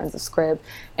and in terms of script,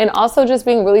 and also just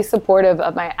being really supportive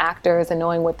of my actors and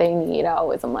knowing what they need.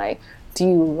 I'm like, do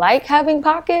you like having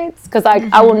pockets? Because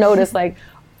I will notice, like,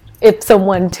 if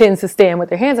someone tends to stand with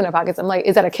their hands in their pockets, I'm like,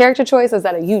 is that a character choice or is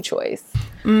that a you choice?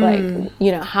 Like,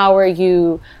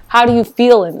 how do you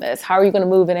feel in this? How are you going to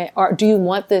move in it? Or do you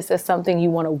want this as something you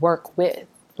want to work with?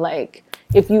 Like,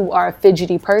 if you are a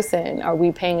fidgety person, are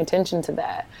we paying attention to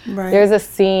that? Right. There's a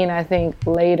scene, I think,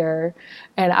 later,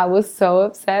 and I was so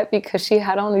upset because she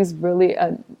had on these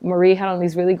Marie had on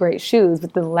these really great shoes,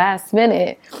 but the last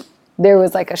minute, there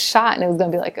was like a shot, and it was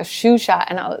going to be like a shoe shot,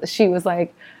 and she was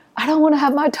like, I don't want to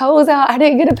have my toes out. I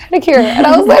didn't get a pedicure. And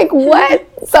I was like, what?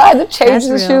 So I had to change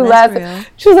the shoe last.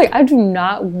 She was like, I do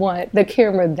not want the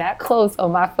camera that close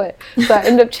on my foot. So I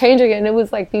ended up changing it, and it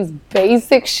was like these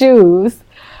basic shoes.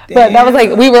 Damn. But that was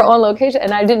like, we were on location,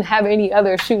 and I didn't have any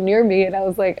other shoe near me. And I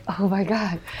was like, oh my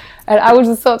God. And I was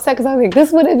just so upset because I was like,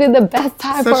 this would have been the best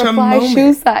time for a fly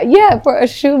shoe side. Yeah, for a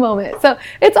shoe moment. So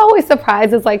it's always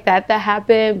surprises like that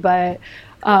happen. But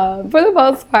for the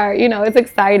most part, it's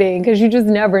exciting because you just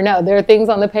never know. There are things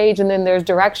on the page, and then there's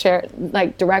direction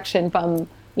from,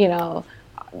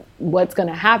 what's going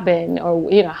to happen,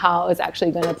 or, how it's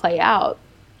actually going to play out.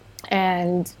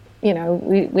 And,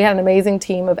 we had an amazing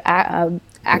team of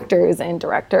actors and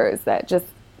directors that just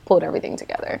pulled everything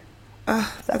together.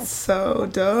 That's so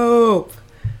dope.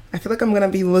 I feel like I'm going to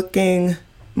be looking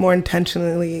more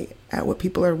intentionally at what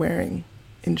people are wearing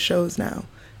in shows now.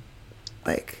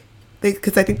 Like,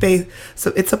 because I think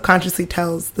it subconsciously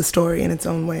tells the story in its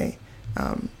own way,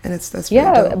 and that's really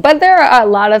dope. But there are a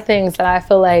lot of things that I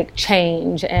feel like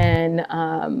change,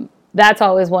 and that's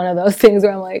always one of those things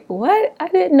where I'm like, what? I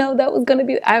didn't know that was going to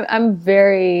be. I'm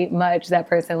very much that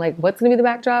person, like, what's going to be the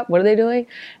backdrop? What are they doing?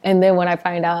 And then when I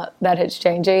find out that it's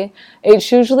changing,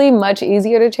 it's usually much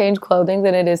easier to change clothing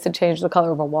than it is to change the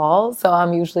color of a wall. So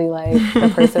I'm usually like the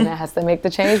person that has to make the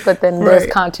change, but then there's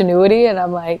continuity, and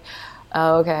I'm like,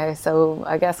 oh, okay, so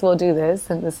I guess we'll do this,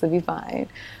 and this will be fine.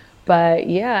 But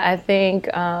yeah, I think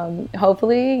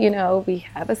hopefully, we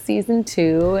have a season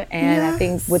 2, and I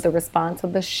think with the response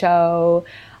of the show,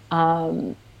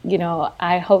 I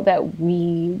hope that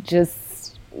we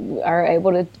just are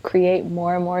able to create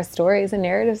more and more stories and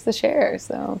narratives to share.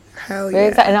 So very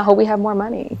excited, and I hope we have more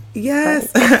money.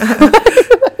 Yes.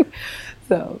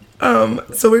 So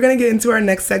we're gonna get into our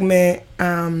next segment.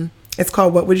 It's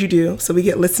called What Would You Do? So we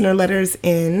get listener letters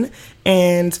in,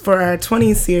 and for our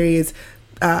 20s series,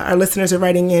 our listeners are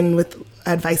writing in with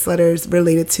advice letters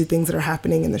related to things that are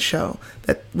happening in the show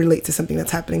that relate to something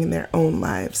that's happening in their own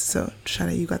lives. So,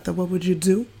 Shada, you got the What Would You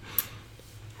Do?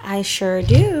 I sure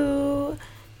do.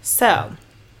 So,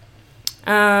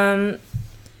 don't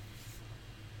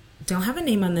have a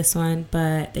name on this one,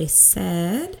 but they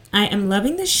said, I am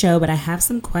loving the show, but I have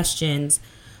some questions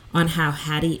on how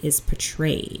Hattie is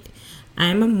portrayed.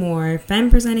 I'm a more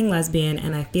femme-presenting lesbian,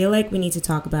 and I feel like we need to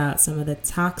talk about some of the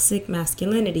toxic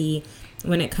masculinity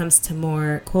when it comes to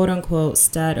more quote-unquote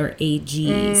stud or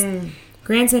AGs.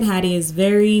 Granted, Hattie is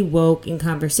very woke in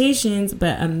conversations,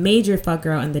 but a major fuck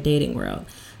girl in the dating world.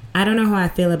 I don't know how I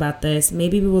feel about this.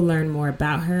 Maybe we will learn more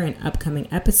about her in upcoming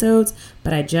episodes,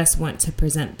 but I just want to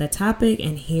present the topic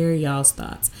and hear y'all's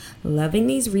thoughts. Loving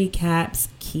these recaps.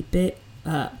 Keep it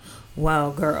up.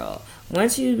 Well, girl,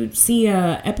 once you see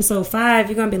episode 5,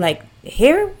 you're going to be like,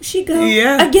 here she go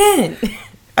again.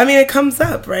 I mean, it comes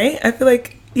up, right? I feel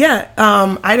like,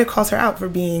 Ida calls her out for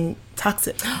being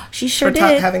toxic. She sure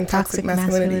did. Having toxic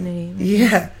masculinity.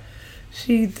 Yeah.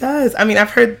 She does. I mean,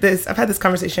 I've had this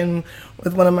conversation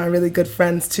with one of my really good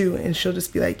friends too, and she'll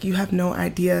just be like, you have no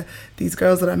idea, these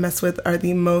girls that I mess with are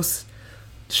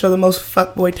show the most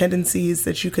fuckboy tendencies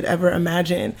that you could ever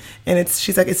imagine. And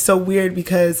she's like, it's so weird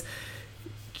because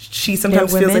she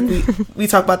sometimes feels like we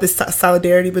talk about this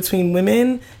solidarity between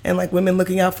women and like women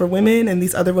looking out for women, and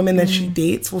these other women that she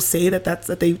dates will say that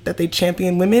they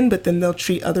champion women, but then they'll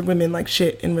treat other women like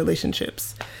shit in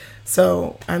relationships.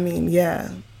 So, I mean,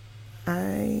 yeah.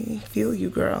 I feel you,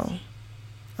 girl.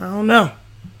 I don't know.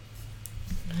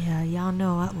 Yeah, y'all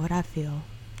know what I feel.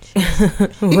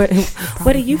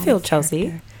 What do you feel,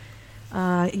 Chelsea?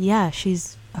 Yeah,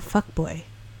 she's a fuckboy.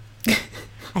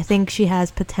 I think she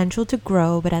has potential to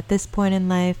grow, but at this point in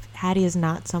life, Hattie is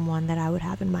not someone that I would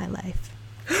have in my life.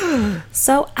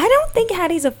 So I don't think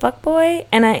Hattie's a fuckboy,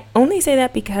 and I only say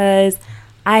that because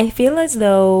I feel as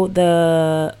though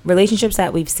the relationships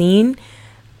that we've seen,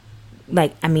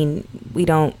 like, I mean, we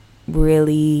don't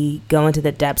really go into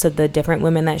the depths of the different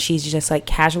women that she's just like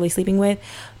casually sleeping with,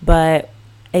 but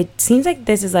it seems like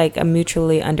this is like a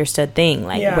mutually understood thing.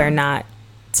 Like, we're not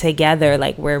together,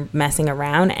 like we're messing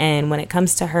around. And when it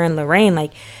comes to her and Lorraine,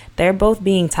 like they're both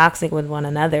being toxic with one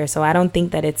another. So I don't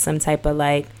think that it's some type of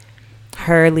like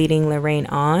her leading Lorraine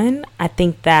on. I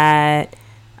think that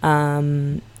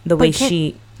the way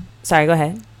sorry, go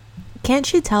ahead. Can't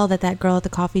she tell that girl at the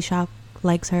coffee shop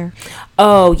likes her?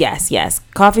 Oh, yes.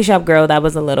 Coffee shop girl, that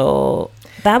was a little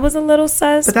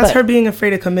sus. But that's her being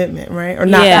afraid of commitment, right? Or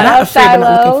not afraid, but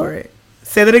not looking for it.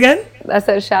 Say that again? I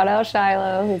said shout out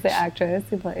Shiloh, who's the actress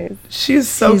who plays.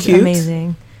 She's cute.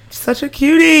 Amazing. Such a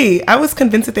cutie. I was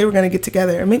convinced that they were going to get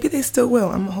together. Or maybe they still will.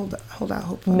 I'm going to hold out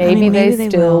hope. Maybe they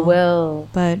still will.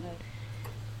 But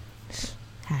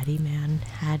Hattie.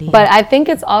 But I think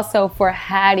it's also for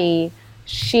Hattie,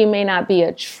 she may not be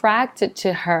attracted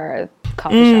to her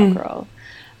coffee shop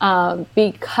girl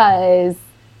because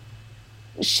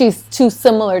she's too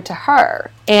similar to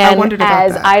her. And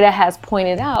as Ida has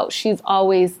pointed out, she's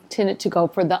always tended to go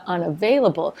for the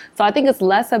unavailable. So I think it's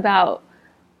less about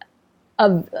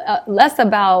a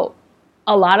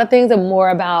lot of things and more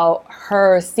about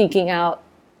her seeking out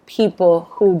people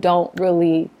who don't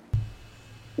really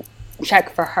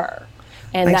check for her.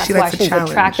 And like that's why she's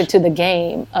attracted to the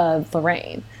game of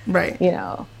Lorraine. Right. You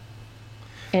know.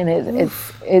 And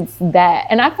it's that.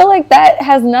 And I feel like that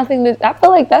has nothing to, I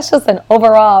feel like that's just an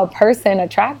overall person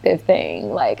attractive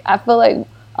thing. Like, I feel like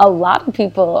a lot of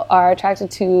people are attracted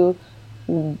to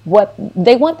what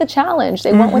they want, the challenge.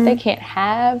 They want what they can't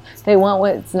have. They want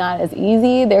what's not as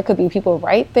easy. There could be people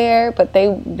right there, but they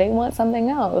want something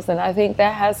else. And I think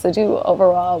that has to do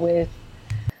overall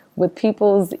with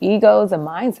people's egos and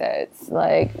mindsets.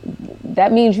 Like,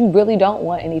 that means you really don't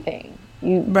want anything.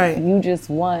 You just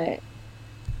want,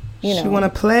 you know. You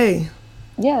want to play.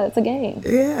 Yeah, it's a game.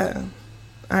 Yeah,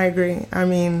 I agree. I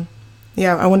mean,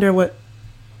 yeah, I wonder what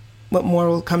more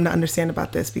will come to understand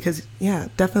about this, because, yeah,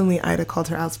 definitely Ida called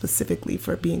her out specifically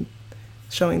for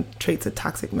showing traits of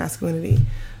toxic masculinity.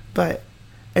 But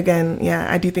again,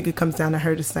 yeah, I do think it comes down to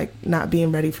her just like not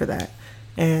being ready for that.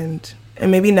 And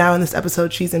maybe now in this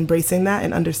episode, she's embracing that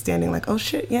and understanding like, oh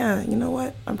shit, yeah, you know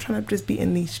what? I'm trying to just be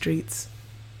in these streets.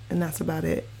 And that's about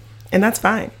it. And that's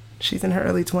fine. She's in her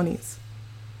early 20s.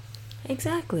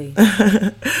 Exactly.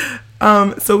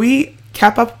 So we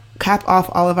cap off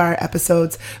all of our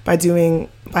episodes by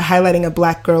highlighting a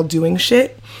black girl doing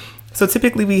shit. So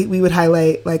typically we would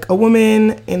highlight like a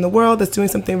woman in the world that's doing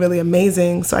something really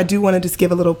amazing. So I do want to just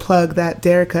give a little plug that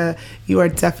Derica, you are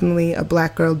definitely a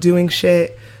black girl doing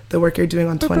shit. The work you're doing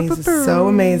on 20s is so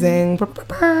amazing.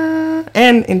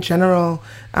 And in general,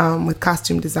 with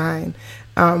costume design.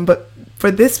 But for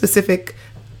this specific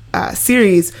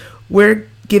series, we're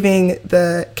giving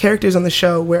the characters on the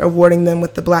show, we're awarding them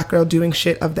with the black girl doing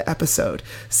shit of the episode.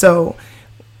 So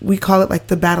we call it like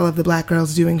the battle of the black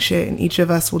girls doing shit, and each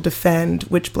of us will defend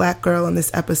which black girl in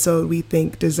this episode we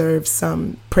think deserves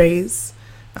some praise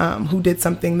who did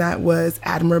something that was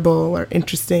admirable or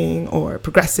interesting or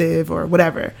progressive or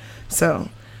whatever. So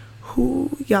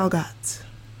who y'all got?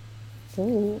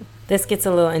 Ooh. This gets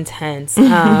a little intense.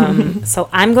 So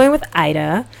I'm going with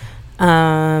Ida.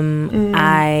 I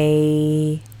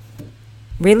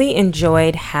really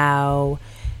enjoyed how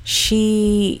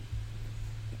she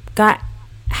got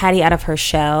Hattie out of her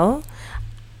shell.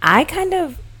 I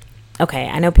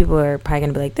know people are probably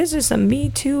going to be like, this is some Me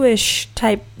Too-ish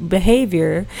type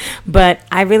behavior, but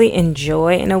I really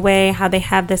enjoy, in a way, how they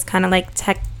have this kind of like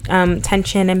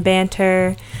tension and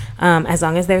banter, as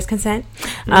long as there's consent.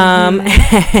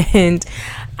 And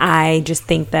I just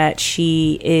think that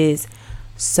she is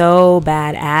so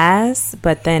badass,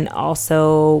 but then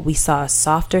also we saw a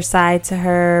softer side to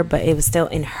her, but it was still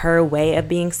in her way of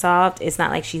being soft. It's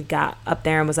not like she got up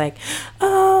there and was like,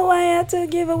 oh, I had to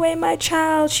give away my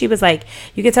child. She was like,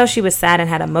 you could tell she was sad and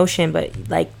had emotion, but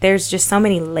like there's just so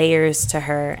many layers to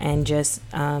her, and just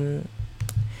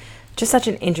such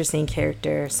an interesting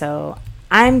character. So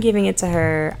I'm giving it to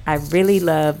her. I really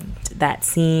loved that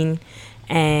scene,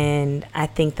 and I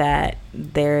think that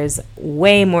there's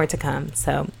way more to come.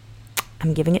 So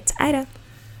I'm giving it to Ida.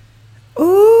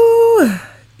 Ooh,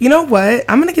 you know what?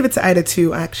 I'm going to give it to Ida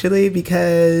too, actually,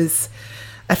 because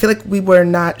I feel like we were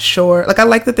not sure. Like, I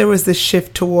like that there was this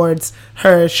shift towards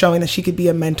her showing that she could be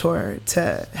a mentor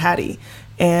to Hattie.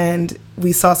 And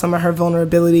we saw some of her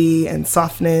vulnerability and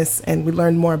softness, and we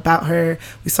learned more about her.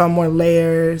 We saw more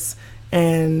layers.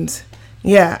 And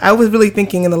yeah, I was really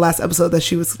thinking in the last episode that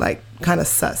she was like kind of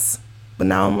sus. But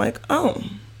now I'm like, oh,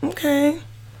 okay.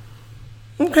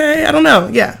 I don't know.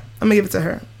 Yeah, I'm going to give it to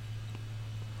her.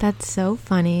 That's so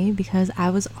funny, because I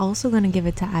was also going to give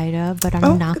it to Ida, but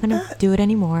I'm not going to do it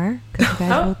anymore because you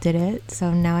guys both did it.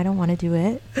 So now I don't want to do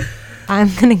it. I'm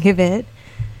going to give it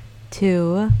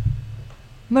to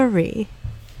Marie.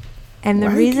 And the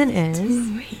reason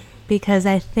is because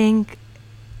I think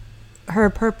her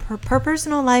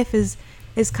personal life is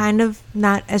kind of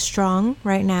not as strong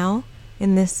right now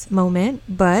in this moment,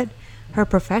 but her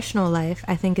professional life,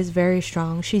 I think, is very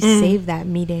strong. She saved that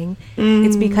meeting.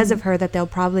 It's because of her that they'll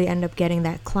probably end up getting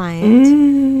that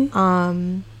client.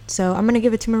 So I'm going to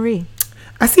give it to Marie.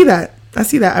 I see that.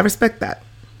 I respect that.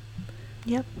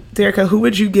 Yep. Derica, who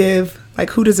would you give, like,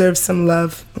 who deserves some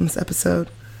love on this episode?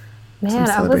 Man,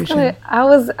 I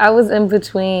was in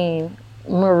between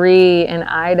Marie and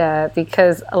Ida,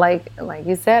 because like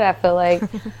you said, I feel like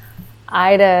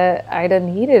Ida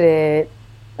needed it.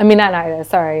 I mean, not Ida,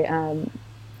 sorry.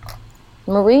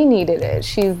 Marie needed it.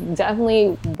 She's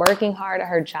definitely working hard at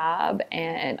her job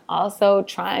and also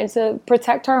trying to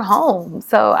protect her home.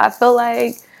 So I feel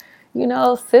like,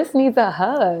 sis needs a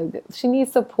hug. She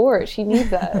needs support. She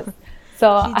needs us.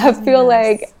 So I feel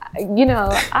like,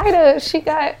 Ida, she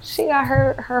got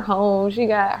her home. She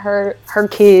got her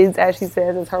kids, as she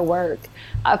says, is her work.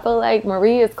 I feel like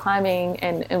Marie is climbing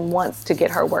and wants to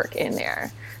get her work in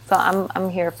there. So I'm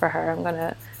here for her. I'm going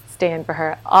to stand for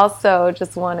her. Also,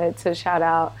 just wanted to shout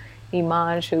out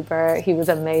Iman Schubert. He was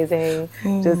amazing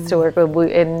just to work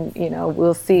with, and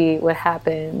we'll see what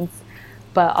happens.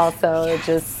 But also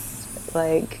just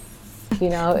like,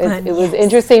 it was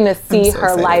interesting to see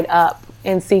her light up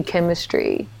and see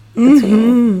chemistry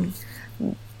between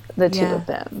the two of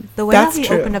them. The way he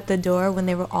opened up the door when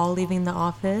they were all leaving the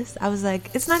office, I was like,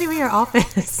 it's not even your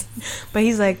office. But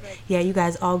he's like, yeah, you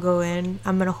guys all go in.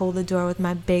 I'm going to hold the door with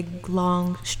my big,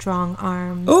 long, strong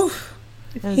arms. Oof.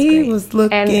 He was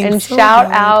looking and so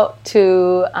shout hard. out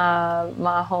to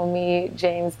my homie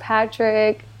James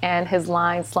Patrick and his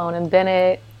line Sloan and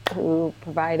Bennett, who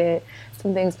provided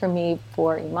some things for me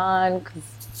for Iman, because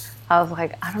I was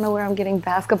like, I don't know where I'm getting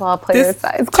basketball player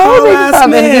size clothing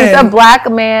from. And he's a black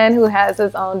man who has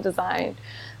his own design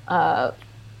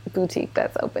boutique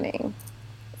that's opening.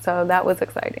 So that was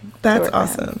exciting. That's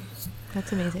awesome.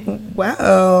 That's amazing.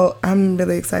 Well, I'm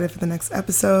really excited for the next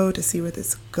episode to see where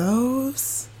this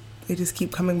goes. They just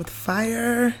keep coming with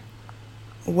fire.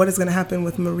 What is going to happen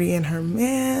with Marie and her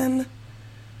man?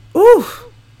 Ooh,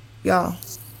 y'all.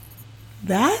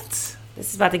 This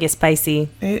is about to get spicy.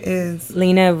 It is.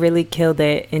 Lena really killed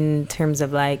it in terms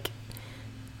of like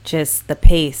just the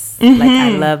pace. Like,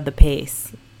 I love the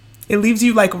pace. It leaves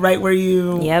you like right where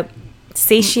you. Yep.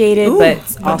 Satiated,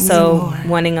 but also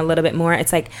wanting a little bit more.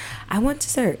 It's like, I want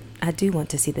dessert. I do want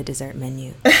to see the dessert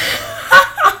menu.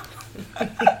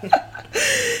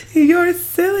 You're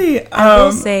silly. I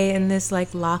will say in this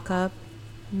like lockup,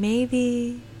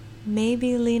 maybe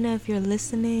Lena, if you're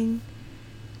listening,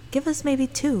 give us maybe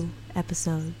 2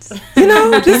 episodes.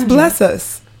 Just bless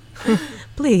us.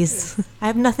 Please, I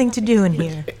have nothing to do in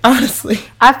here. Honestly.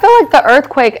 I feel like the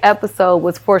earthquake episode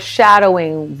was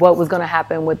foreshadowing what was going to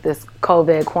happen with this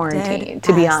COVID quarantine,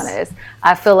 to be honest.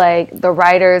 I feel like the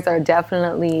writers are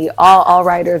definitely, all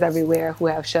writers everywhere who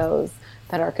have shows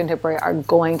that are contemporary are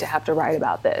going to have to write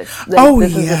about this.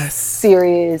 This is a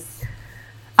serious...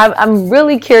 I'm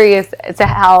really curious as to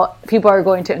how people are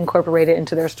going to incorporate it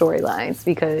into their storylines,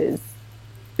 because...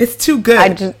 It's too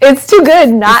good. It's too good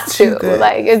not to. Good.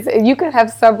 Like, you could have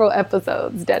several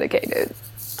episodes dedicated.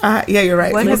 Yeah, you're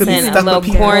right. Listen, a little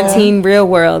quarantine real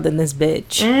world in this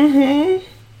bitch. Mm-hmm.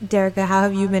 Derica, how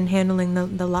have you been handling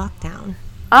the lockdown?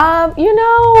 I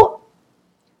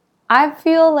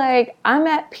feel like I'm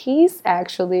at peace,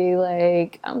 actually.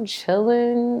 Like, I'm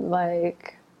chilling.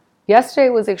 Like, yesterday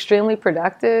was extremely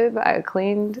productive. I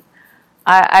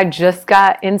just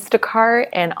got Instacart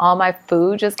and all my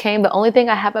food just came. The only thing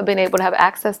I haven't been able to have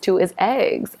access to is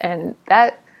eggs. And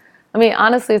that, I mean,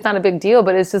 honestly, it's not a big deal,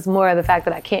 but it's just more of the fact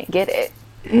that I can't get it.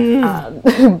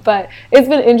 But it's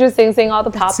been interesting seeing all the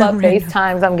pop-up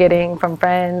FaceTimes I'm getting from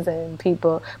friends and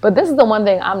people. But this is the one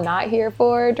thing I'm not here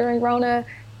for during Rona,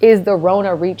 is the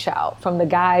Rona reach out from the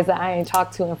guys that I ain't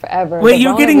talked to in forever. Wait,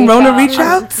 you're getting Rona reach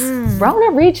outs? Rona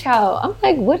reach out. I'm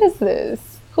like, what is this?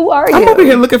 Who are you? I'm over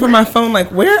here looking for my phone like,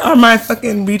 where are my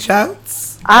fucking reach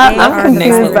outs? I'm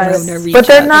confused by it. But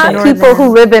they're not people who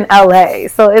live in LA.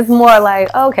 So it's more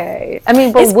like, okay. I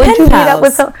mean, but it's would you meet up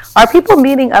with some? Are people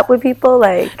meeting up with people?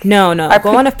 Like, no.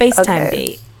 Go on a FaceTime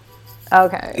date.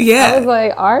 Okay. Yeah. I was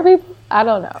like, are people? I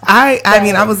don't know. I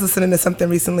mean, I was listening to something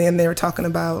recently and they were talking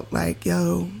about like,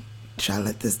 yo, should I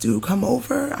let this dude come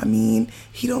over? I mean,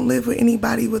 he don't live with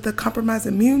anybody with a compromised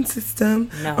immune system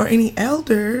or any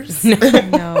elders.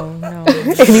 No.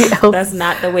 That's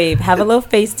not the wave. Have a little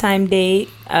FaceTime date.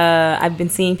 I've been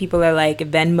seeing people are like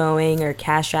Venmoing or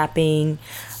Cash Apping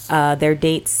their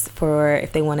dates for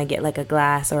if they want to get like a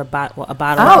glass or a bottle of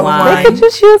wine. They could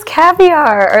just use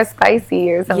caviar or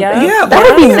spicy or something. Yeah, that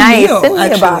would be nice. Send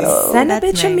me a bottle. Send a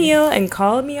bitch a meal and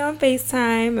call me on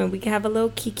FaceTime and we can have a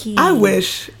little kiki. I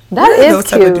wish. That is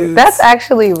cute. That's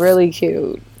actually really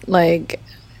cute. Like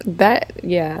that,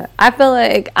 yeah. I feel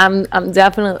like I'm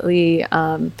definitely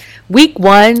week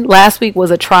 1 last week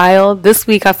was a trial. This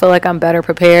week I feel like I'm better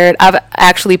prepared. I've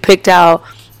actually picked out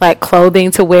like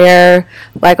clothing to wear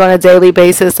like on a daily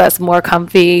basis that's more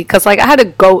comfy, because like I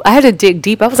had to dig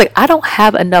deep. I was like, I don't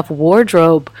have enough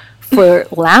wardrobe for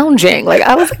lounging. Like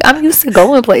I was like, I'm used to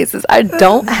going places. I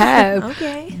don't have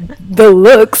the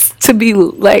looks to be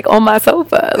like on my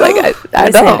sofa. Like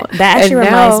I don't. That actually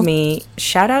reminds me,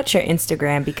 shout out your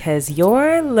Instagram, because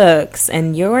your looks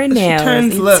and your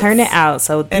nails, you turn it out.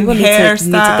 So people need to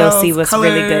go see what's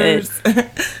really good.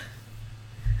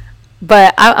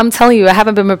 But I'm telling you, I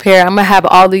haven't been prepared. I'm going to have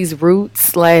all these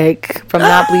roots, like, from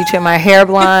not bleaching my hair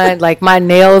blonde. Like, my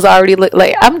nails already look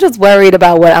like... I'm just worried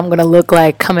about what I'm going to look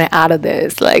like coming out of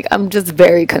this. Like, I'm just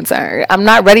very concerned. I'm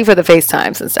not ready for the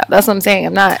FaceTimes and stuff. That's what I'm saying.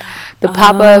 I'm not... The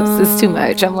pop-ups is too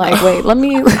much. I'm like, wait, let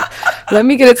me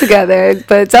get it together.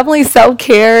 But definitely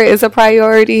self-care is a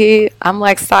priority. I'm,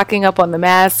 like, stocking up on the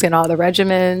masks and all the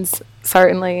regimens,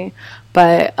 certainly.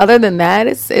 But other than that,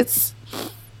 it's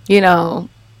you know...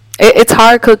 It's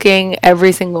hard cooking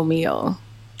every single meal,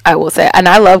 I will say. And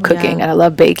I love cooking and I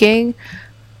love baking.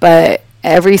 But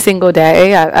every single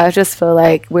day, I just feel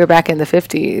like we're back in the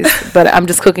 50s. But I'm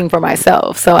just cooking for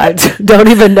myself. So I don't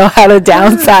even know how to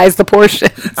downsize the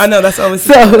portions. I know, that's always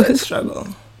a struggle.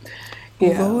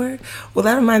 Yeah. Lord. Well,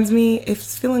 that reminds me,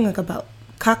 it's feeling like about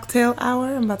cocktail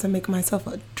hour. I'm about to make myself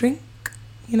a drink,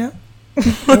 you know?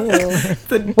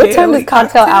 What time does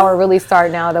cocktail hour really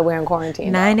start now that we're in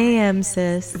quarantine? 9 a.m.,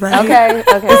 sis. Right. Okay.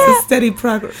 It's a steady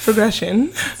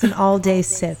progression. It's an all-day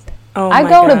sip. I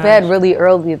go to bed really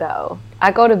early, though.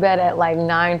 I go to bed at like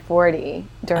 9:40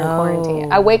 during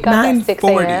quarantine. I wake up at 6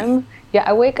 a.m. Yeah,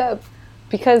 I wake up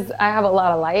because I have a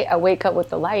lot of light. I wake up with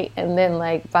the light, and then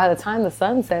like by the time the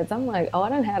sun sets, I'm like, oh, I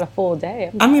done had a full day.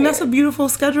 I mean, that's a beautiful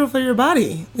schedule for your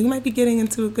body. You might be getting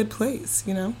into a good place,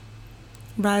 you know?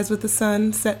 Rise with the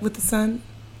sun, set with the sun.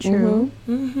 True.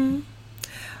 Mm-hmm.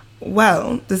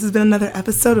 Well, this has been another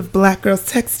episode of Black Girls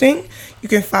Texting. You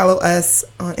can follow us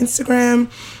on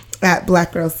Instagram at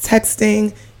Black Girls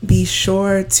Texting. Be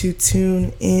sure to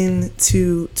tune in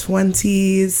to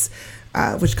Twenties,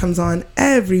 which comes on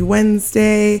every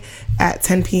Wednesday at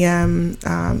 10 p.m.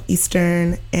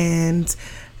 Eastern and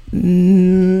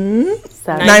 9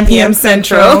 p.m.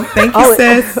 Central. Thank you,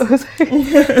 sis.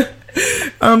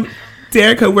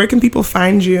 Derica, where can people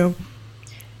find you?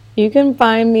 You can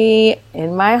find me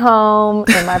in my home,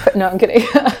 no, I'm kidding.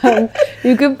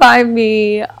 You can find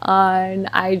me on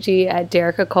IG at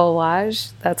Derica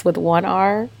Colwash. That's with one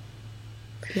R.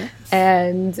 Yes.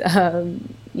 And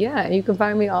yeah, you can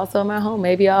find me also in my home.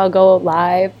 Maybe I'll go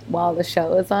live while the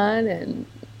show is on and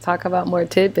talk about more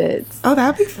tidbits. Oh,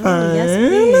 that'd be fun. Yes,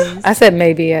 please. I said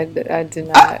maybe. I did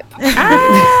not.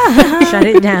 Shut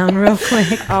it down real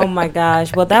quick. Oh my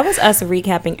gosh. Well, that was us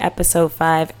recapping episode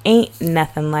 5. Ain't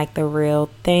nothing like the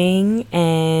real thing.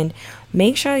 And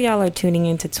make sure y'all are tuning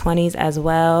into 20s as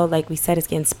well. Like we said, it's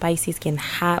getting spicy, it's getting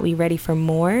hot. We ready for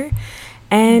more.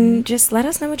 And just let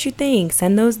us know what you think.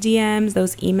 Send those DMs,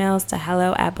 those emails to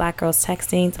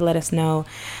hello@blackgirlstexting to let us know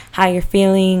how you're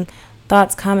feeling.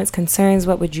 Thoughts, comments, concerns,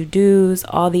 what would you do?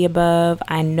 All the above.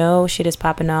 I know shit is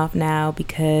popping off now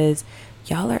because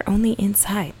y'all are only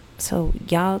inside. So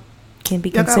y'all can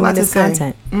be consuming this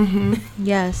content. Mm-hmm.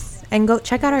 Yes. And go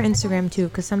check out our Instagram too,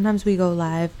 because sometimes we go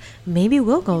live. Maybe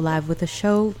we'll go live with a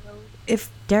show if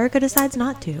Derica decides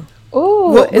not to.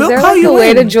 Ooh, is there like a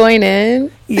way to join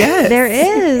in? Yes. There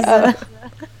is.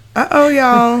 Uh-oh,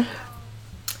 y'all.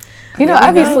 You know,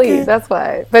 I be asleep. That's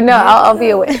why. But no, I'll be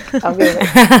awake. I'll be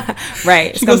awake.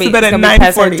 Right. She goes to bed at 9:40.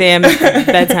 Past her damn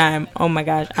bedtime. Oh my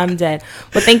gosh, I'm dead.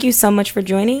 Well, thank you so much for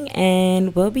joining,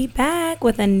 and we'll be back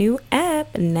with a new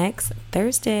ep next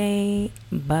Thursday.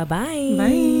 Bye-bye.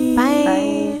 Bye. Bye.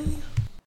 Bye.